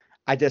sorry.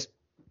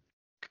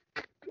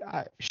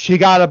 She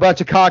got a bunch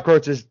of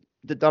cockroaches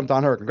dumped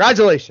on her.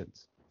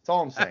 Congratulations. That's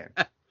all I'm saying.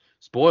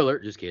 Spoiler,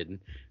 just kidding.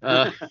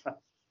 Y'all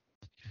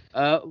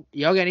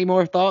got any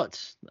more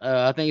thoughts?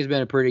 I think it's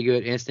been a pretty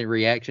good instant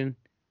reaction.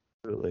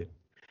 Absolutely.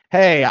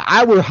 Hey,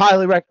 I would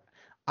highly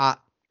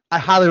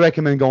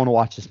recommend going to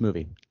watch this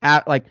movie.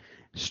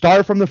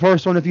 Start from the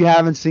first one if you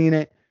haven't seen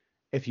it.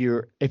 If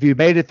you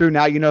made it through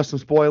now, you know some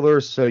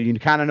spoilers, so you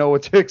kind of know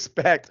what to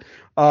expect.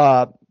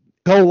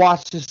 Go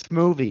watch this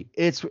movie.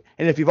 And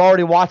if you've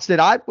already watched it,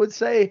 I would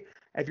say,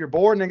 if you're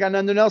bored and got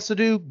nothing else to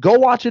do, go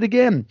watch it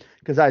again,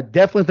 because I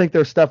definitely think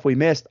there's stuff we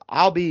missed.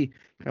 I'll be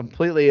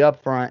completely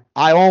upfront.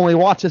 I only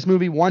watched this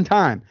movie one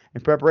time in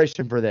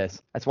preparation for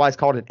this. That's why it's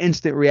called an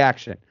instant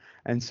reaction.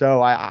 And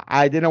so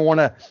I didn't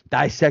want to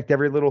dissect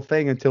every little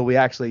thing until we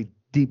actually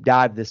deep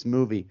dive this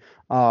movie.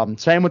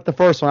 Same with the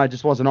first one. I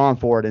just wasn't on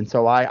for it. And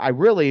so I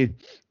really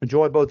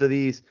enjoyed both of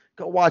these.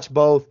 Go watch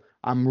both.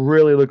 I'm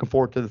really looking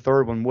forward to the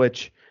third one,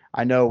 which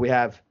I know we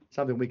have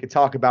something we could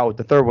talk about with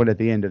the third one at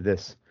the end of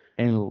this.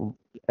 And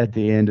at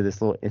the end of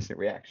this little instant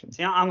reaction.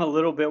 See, I'm a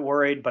little bit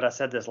worried, but I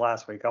said this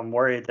last week. I'm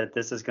worried that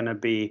this is going to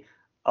be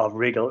a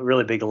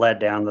really big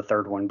letdown, the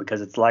third one,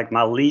 because it's like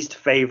my least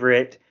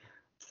favorite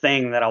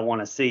thing that I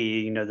want to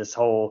see. This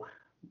whole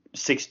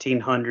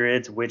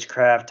 1600s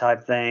witchcraft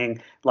type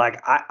thing.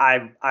 Like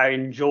I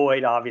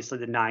enjoyed obviously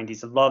the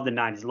 90s. I love the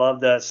 90s.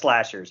 Love the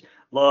slashers.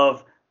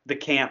 Love the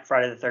camp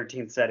Friday the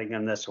 13th setting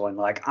in this one.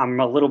 Like I'm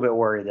a little bit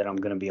worried that I'm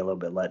going to be a little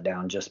bit let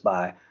down just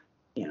by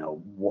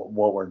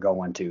what we're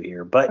going to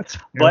here, but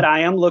I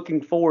am looking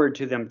forward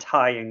to them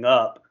tying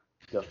up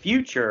the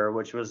future,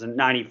 which was in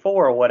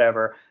 94 or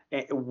whatever,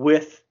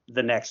 with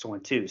the next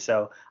one too.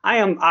 So I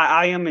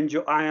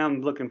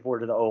am looking forward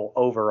to the whole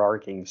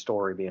overarching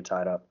story being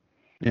tied up.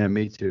 Yeah,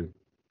 me too.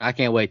 I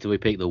can't wait till we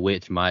pick the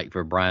witch mic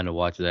for Brian to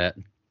watch that.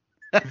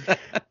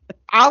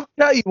 I'll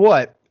tell you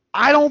what,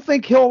 I don't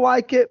think he'll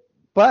like it,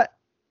 but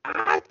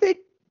I think,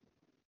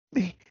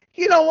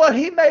 you know what,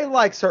 he may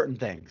like certain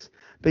things,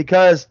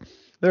 because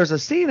there's a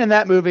scene in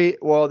that movie.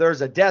 Well,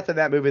 there's a death in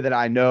that movie that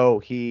I know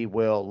he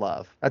will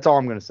love. That's all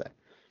I'm going to say.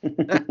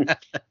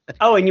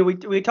 Oh, and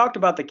we talked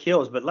about the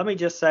kills, but let me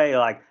just say,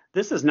 like,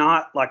 this is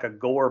not like a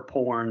gore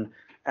porn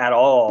at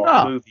all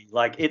movie.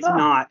 Like, it's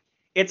not.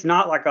 it's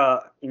not like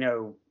a, you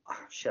know,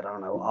 shit, I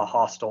don't know, a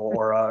Hostel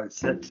or a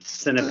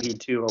Centipede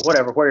 2 or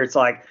whatever, where it's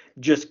like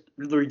just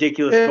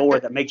ridiculous gore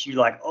that makes you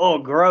like, oh,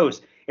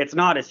 gross. It's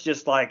not. It's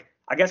just like,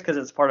 I guess because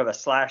it's part of a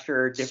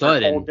slasher,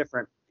 different, whole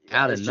different.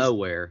 Out of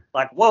nowhere.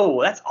 Like,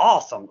 whoa, that's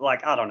awesome.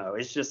 Like, I don't know.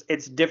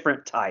 It's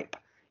different type.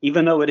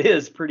 Even though it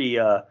is pretty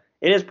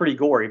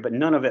gory, but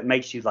none of it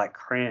makes you like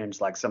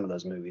cringe like some of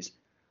those movies.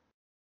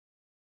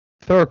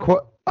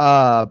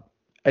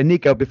 And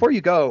Nico, before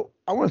you go,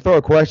 I want to throw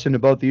a question to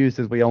both of you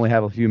since we only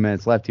have a few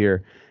minutes left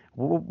here.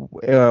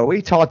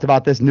 We talked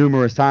about this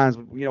numerous times.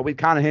 You know, we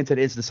kind of hinted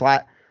it's the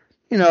slash.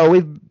 You know,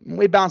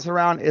 we bounced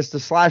around. Is the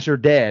slasher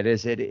dead?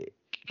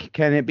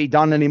 Can it be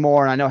done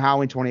anymore? And I know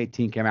Halloween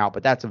 2018 came out,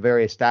 but that's a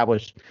very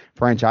established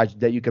franchise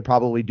that you could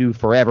probably do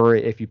forever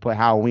if you put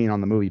Halloween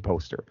on the movie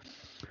poster.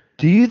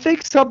 Do you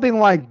think something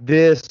like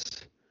this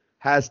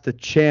has the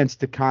chance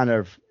to kind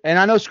of, and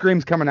I know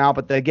Scream's coming out,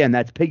 but again,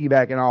 that's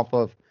piggybacking off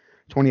of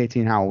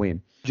 2018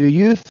 Halloween. Do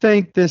you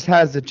think this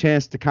has the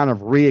chance to kind of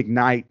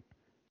reignite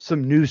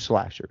some new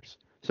slashers,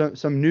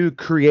 some new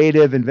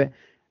creative and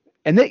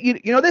that you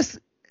know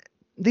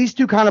these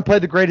two kind of play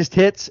the greatest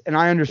hits, and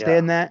I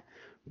understand that,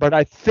 but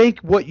I think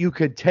what you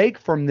could take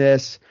from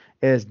this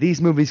is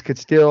these movies could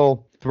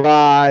still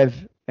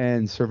thrive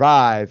and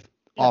survive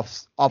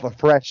off a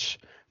fresh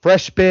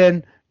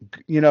spin,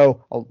 you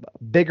know, a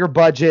bigger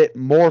budget,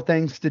 more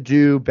things to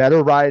do,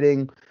 better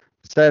writing,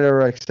 et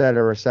cetera, et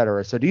cetera, et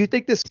cetera. So do you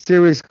think this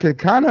series could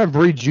kind of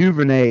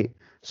rejuvenate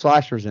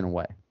slashers in a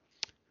way?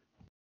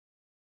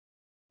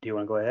 Do you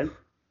want to go ahead?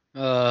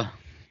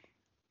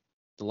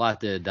 It's a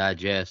lot to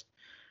digest.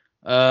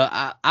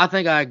 I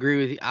think I agree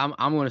with you.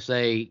 I'm going to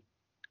say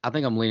I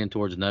think I'm leaning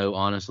towards no,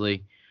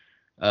 honestly.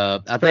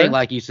 I think,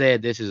 like you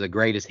said, this is a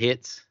greatest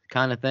hits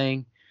kind of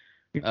thing.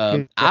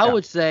 I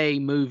would say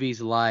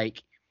movies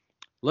like,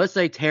 let's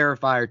say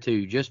Terrifier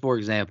 2, just for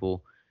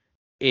example,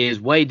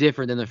 is way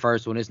different than the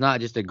first one. It's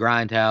not just a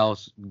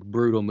grindhouse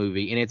brutal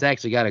movie, and it's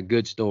actually got a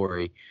good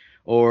story.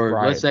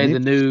 Or let's say the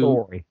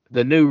new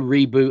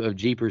reboot of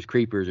Jeepers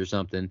Creepers or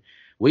something.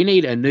 We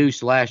need a new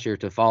slasher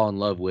to fall in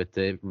love with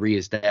to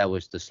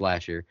reestablish the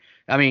slasher.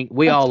 I mean,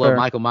 we all love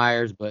Michael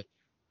Myers, but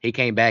he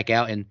came back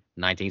out in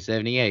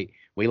 1978.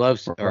 We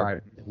love,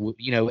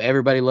 you know,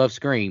 everybody loves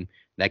Scream.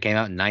 That came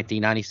out in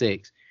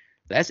 1996.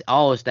 That's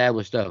all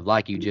established stuff,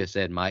 like you just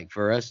said, Mike.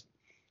 For us,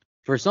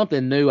 for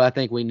something new, I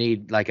think we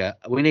need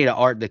an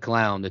Art the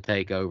Clown to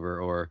take over.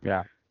 Or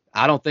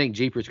I don't think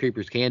Jeepers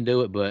Creepers can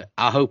do it, but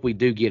I hope we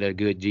do get a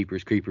good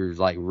Jeepers Creepers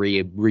like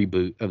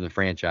reboot of the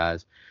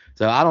franchise.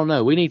 So I don't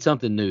know. We need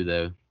something new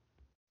though.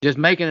 Just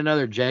making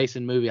another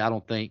Jason movie, I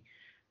don't think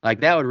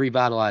like that would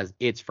revitalize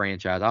its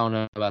franchise. I don't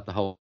know about the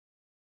whole.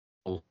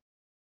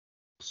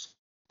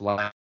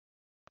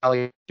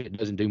 It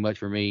doesn't do much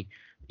for me.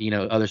 You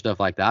know, other stuff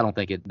like that. I don't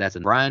think that's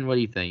Brian, what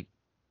do you think?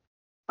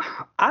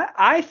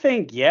 I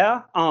think,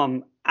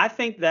 I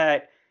think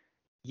that,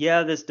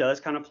 this does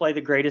kind of play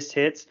the greatest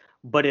hits,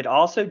 but it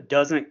also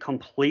doesn't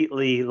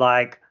completely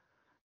like,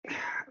 I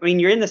mean,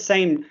 you're in the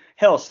same,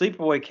 hell,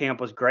 Sleepaway Camp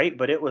was great,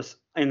 but it was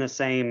in the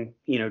same,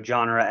 you know,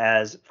 genre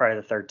as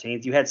Friday the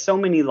 13th. You had so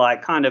many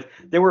like kind of,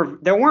 there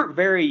weren't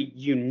very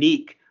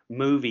unique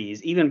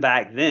movies even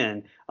back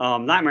then.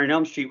 Nightmare on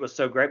Elm Street was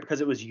so great because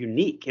it was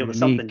unique. It was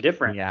something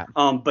different.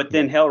 But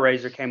then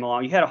Hellraiser came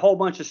along. You had a whole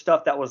bunch of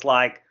stuff that was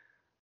like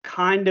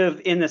kind of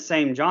in the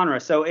same genre.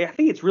 So I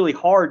think it's really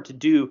hard to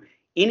do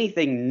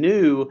anything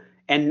new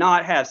and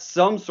not have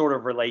some sort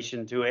of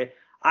relation to it.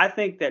 I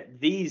think that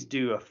these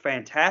do a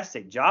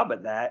fantastic job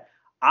at that.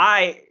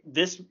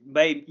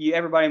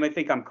 Everybody may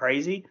think I'm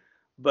crazy,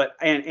 but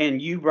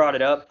and you brought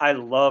it up. I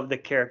love the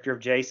character of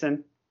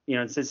Jason. You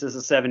know, since this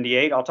is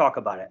 78, I'll talk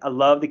about it. I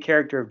love the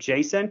character of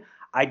Jason.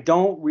 I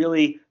don't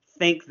really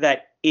think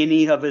that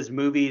any of his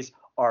movies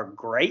are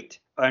great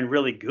and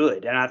really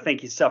good. And I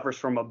think he suffers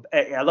from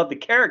I love the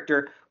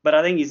character, but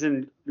I think he's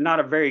in not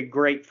a very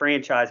great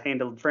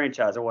handled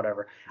franchise or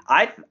whatever.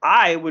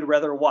 I would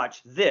rather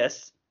watch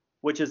this,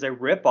 which is a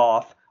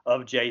ripoff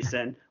of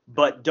Jason,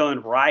 but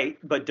done right,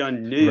 but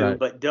done new,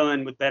 but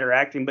done with better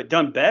acting, but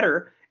done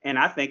better. And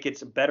I think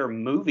it's a better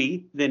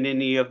movie than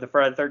any of the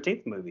Friday the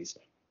 13th movies.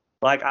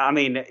 Like, I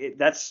mean,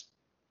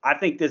 I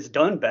think that's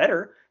done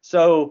better.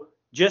 So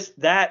just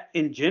that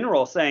in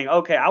general saying,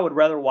 okay, I would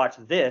rather watch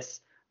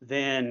this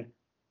than,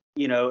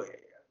 you know,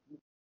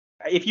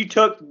 if you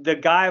took the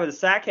guy with the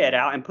sack head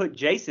out and put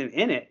Jason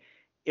in it,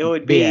 it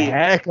would be a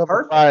heck of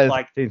a Friday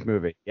the 13th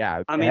movie.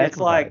 Yeah. I mean, it's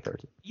like,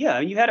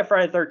 you had a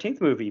Friday the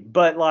 13th movie,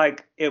 but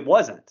like it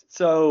wasn't.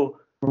 So,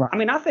 I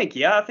mean, I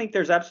think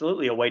there's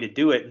absolutely a way to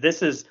do it.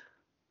 This is,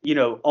 you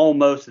know,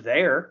 almost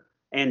there.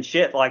 And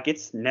shit, like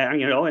it's on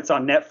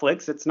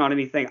Netflix. It's not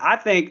anything. I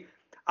think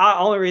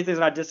only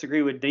reason I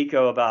disagree with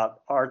Nico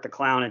about Art the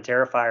Clown and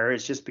Terrifier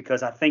is just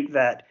because I think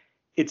that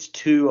it's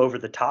too over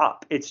the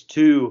top. It's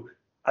too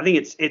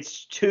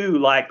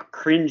like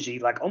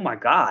cringy. Like, oh my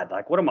God,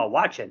 like what am I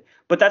watching?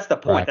 But that's the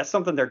point. Right. That's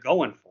something they're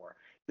going for.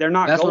 They're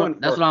not That's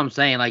what I'm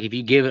saying. Like if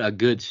you give it a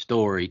good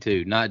story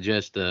too, not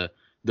just a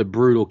the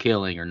brutal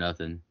killing or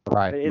nothing.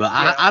 Right. But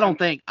I don't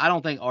think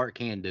Art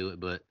can do it.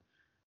 But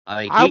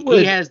I mean,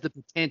 he has the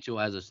potential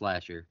as a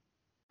slasher.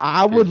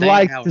 I would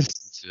like to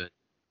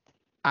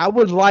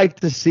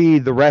see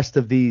the rest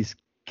of these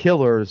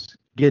killers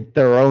get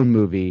their own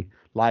movie,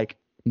 like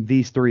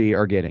these three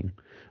are getting.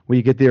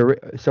 We're getting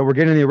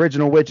the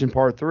original Witch in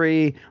part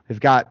 3. We've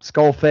got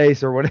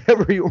Skullface or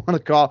whatever you want to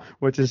call,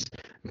 which is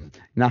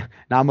not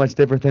much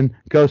different than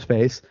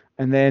Ghostface.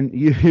 And then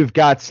you've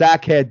got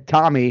Sackhead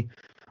Tommy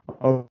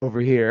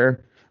over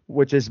here,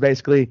 which is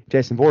basically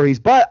Jason Voorhees.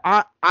 But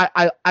I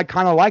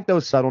kind of like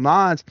those subtle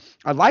nods.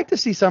 I'd like to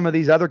see some of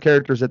these other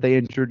characters that they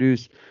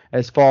introduce,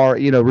 as far,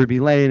 Ruby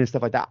Lane and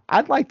stuff like that.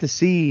 I'd like to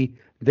see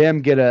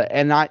them get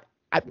and I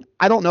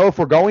don't know if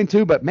we're going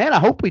to, but man, I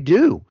hope we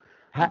do.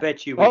 I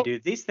bet you we do.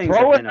 These things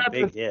have been a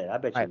big hit. I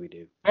bet you we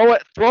do.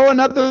 Throw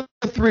another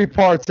 3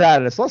 parts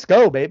at us. Let's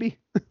go, baby.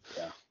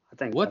 Yeah, I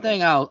think. One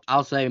thing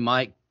I'll say,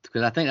 Mike,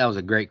 because I think that was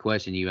a great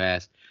question you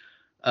asked.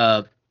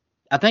 I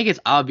think it's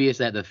obvious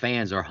that the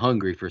fans are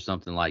hungry for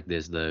something like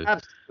this, though.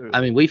 Absolutely.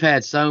 I mean, we've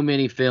had so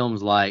many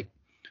films like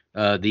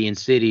the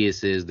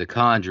Insidiouses, the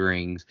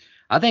Conjurings.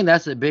 I think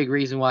that's a big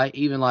reason why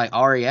even like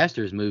Ari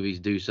Aster's movies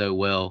do so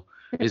well,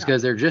 is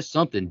because they're just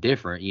something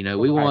different.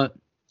 We want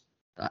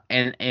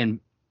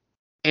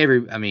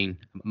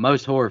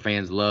most horror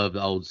fans love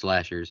the old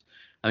slashers.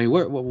 I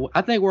mean,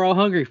 I think we're all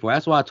hungry for it.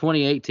 That's why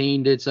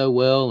 2018 did so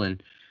well,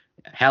 and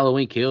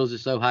Halloween Kills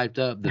is so hyped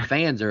up. The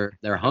fans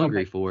they're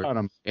hungry for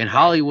it, and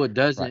Hollywood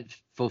doesn't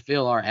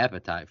fulfill our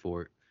appetite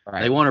for it.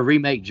 Right. They want to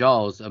remake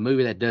Jaws, a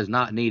movie that does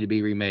not need to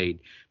be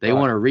remade. They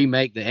want to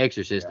remake The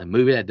Exorcist, a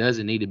movie that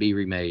doesn't need to be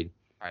remade.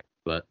 Right.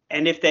 But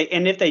if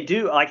they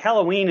do, like,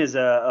 Halloween is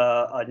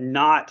a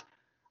not.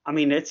 I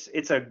mean,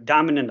 it's a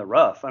diamond in the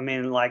rough. I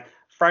mean, like,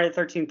 Friday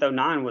the 13th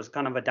 09 was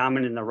kind of a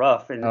diamond in the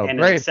rough and an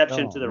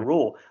exception to the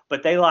rule.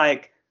 But they,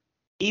 like,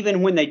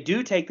 even when they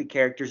do take the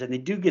characters and they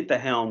do get the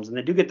helms and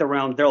they do get the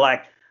realms, they're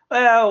like,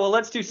 well,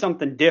 let's do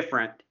something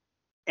different.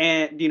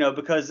 And,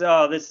 because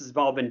this has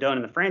all been done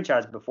in the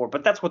franchise before.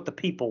 But that's what the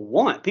people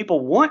want. People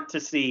want to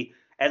see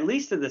at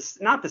least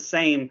not the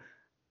same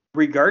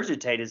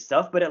regurgitated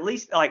stuff, but at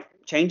least, like,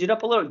 change it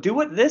up a little. Do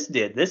what this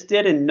did. This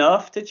did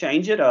enough to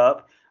change it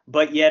up.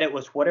 But yet it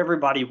was what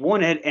everybody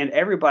wanted, and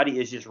everybody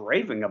is just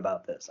raving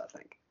about this, I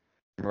think.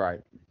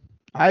 Right.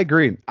 I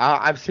agree.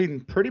 I've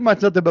seen pretty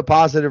much nothing but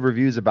positive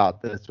reviews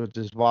about this, which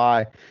is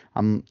why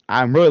I'm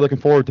really looking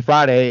forward to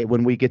Friday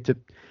when we get to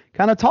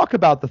kind of talk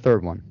about the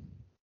third one.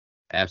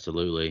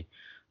 Absolutely.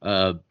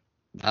 I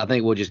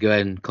think we'll just go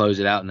ahead and close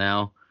it out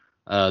now.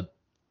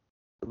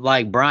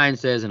 Like Brian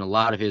says in a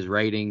lot of his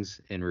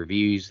ratings and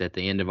reviews at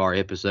the end of our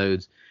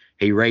episodes,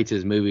 he rates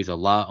his movies a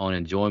lot on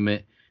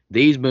enjoyment.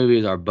 These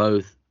movies are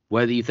both,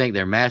 whether you think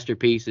they're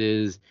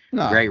masterpieces,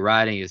 great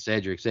writing, et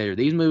cetera,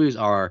 these movies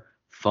are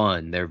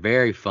fun. They're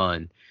very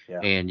fun,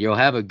 and you'll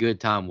have a good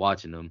time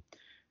watching them.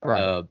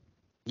 Right.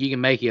 You can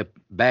make you a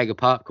bag of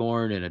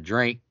popcorn and a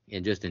drink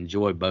and just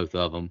enjoy both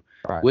of them,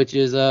 which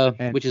is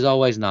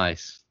always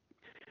nice.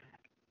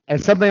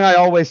 And something I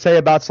always say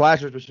about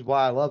slashers, which is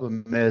why I love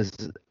them, is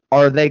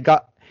are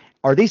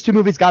these two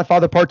movies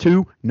Godfather Part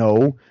 2?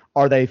 No.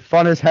 Are they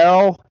fun as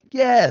hell?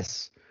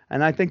 Yes.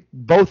 And I think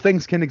both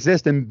things can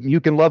exist, and you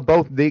can love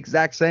both the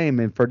exact same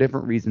and for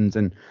different reasons.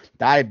 And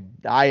I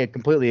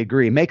completely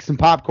agree. Make some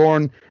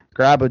popcorn,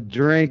 grab a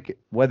drink,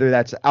 whether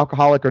that's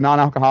alcoholic or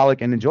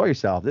non-alcoholic, and enjoy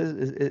yourself.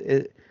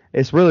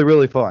 It's really,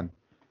 really fun.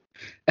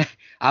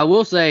 I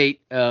will say,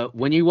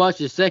 when you watch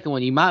the second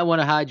one, you might want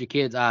to hide your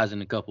kids' eyes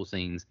in a couple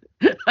scenes.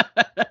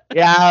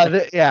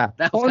 Yeah.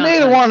 Well,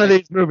 neither one of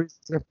these movies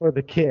are for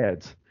the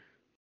kids.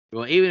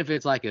 Well, even if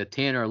it's like a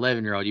 10 or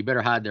 11-year-old, you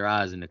better hide their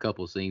eyes in a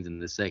couple scenes in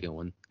the second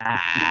one.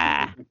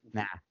 Nah.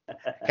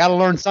 Gotta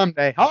learn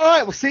someday. All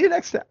right, we'll see you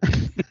next time.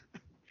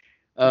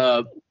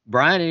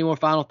 Brian, any more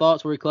final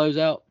thoughts before we close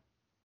out?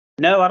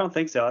 No, I don't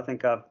think so. I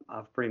think I've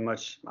pretty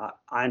much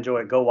I enjoy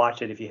it. Go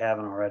watch it if you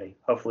haven't already.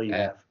 Hopefully you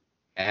have.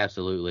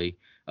 Absolutely.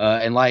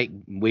 And like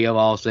we have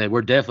all said,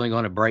 we're definitely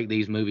going to break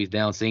these movies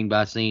down scene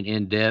by scene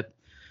in depth.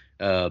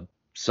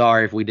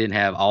 Sorry if we didn't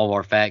have all of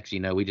our facts.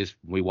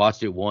 We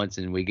watched it once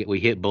and we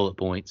hit bullet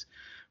points,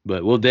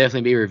 but we'll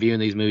definitely be reviewing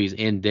these movies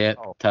in depth,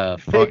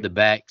 front to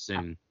back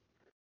soon.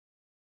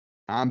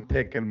 I'm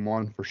picking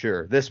one for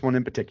sure. This one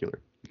in particular.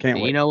 Can't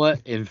wait. You know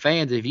what? And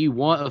fans, if you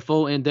want a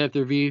full in-depth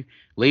review,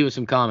 leave us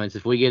some comments.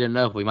 If we get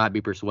enough, we might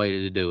be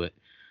persuaded to do it.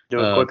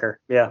 Do it quicker.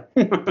 Yeah.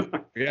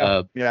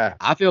 Yeah.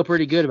 I feel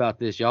pretty good about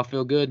this. Y'all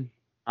feel good?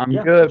 I'm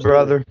good,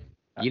 brother.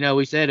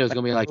 We said it was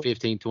going to be like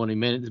 15, 20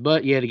 minutes,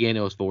 but yet again,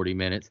 it was 40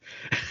 minutes.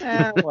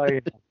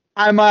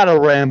 I might have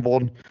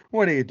rambled.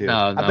 What do you do?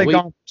 No, I've been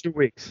gone for 2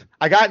 weeks.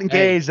 I got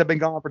engaged. I've been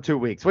gone for 2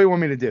 weeks. What do you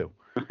want me to do?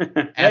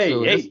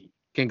 Absolutely. Hey.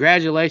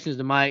 Congratulations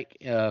to Mike,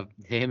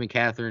 him and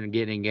Catherine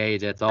getting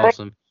engaged. That's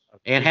awesome.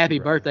 And happy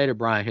birthday to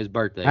Brian. His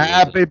birthday.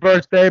 Happy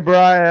birthday,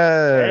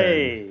 Brian.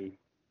 Hey.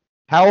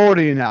 How old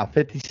are you now?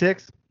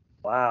 56?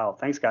 Wow.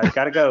 Thanks, guys.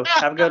 Gotta go.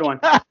 Have a good one.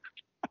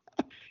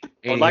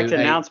 I'd like to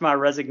announce my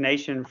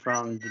resignation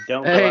from the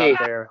Don't Go Out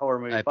There Horror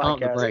Movie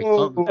Podcast.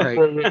 Pump the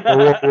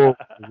brake.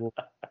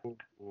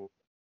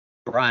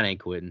 Brian ain't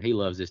quitting. He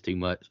loves this too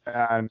much.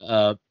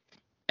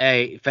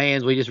 Hey,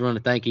 fans, we just want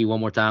to thank you one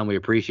more time. We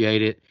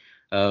appreciate it.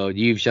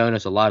 You've shown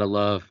us a lot of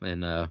love,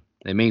 and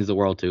it means the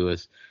world to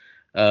us.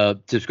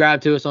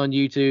 Subscribe to us on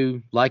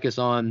YouTube. Like us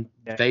on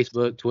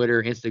Facebook,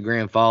 Twitter,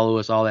 Instagram. Follow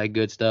us, all that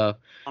good stuff.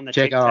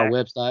 Check out our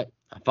website.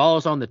 Follow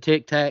us on the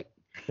Tic Tac,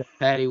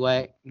 Patty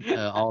Whack,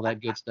 all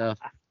that good stuff.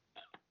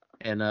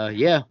 And,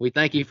 we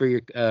thank you for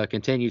your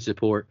continued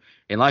support.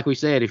 And like we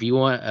said, if you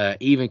want an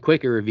even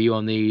quicker review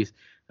on these,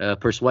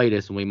 persuade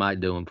us and we might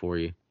do them for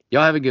you.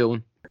 Y'all have a good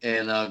one.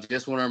 And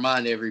just want to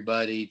remind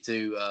everybody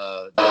to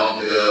don't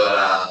go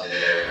out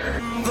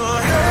there.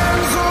 The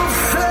hands of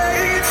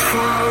fate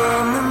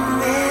from the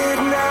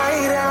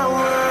midnight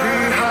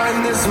hour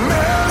behind this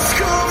man.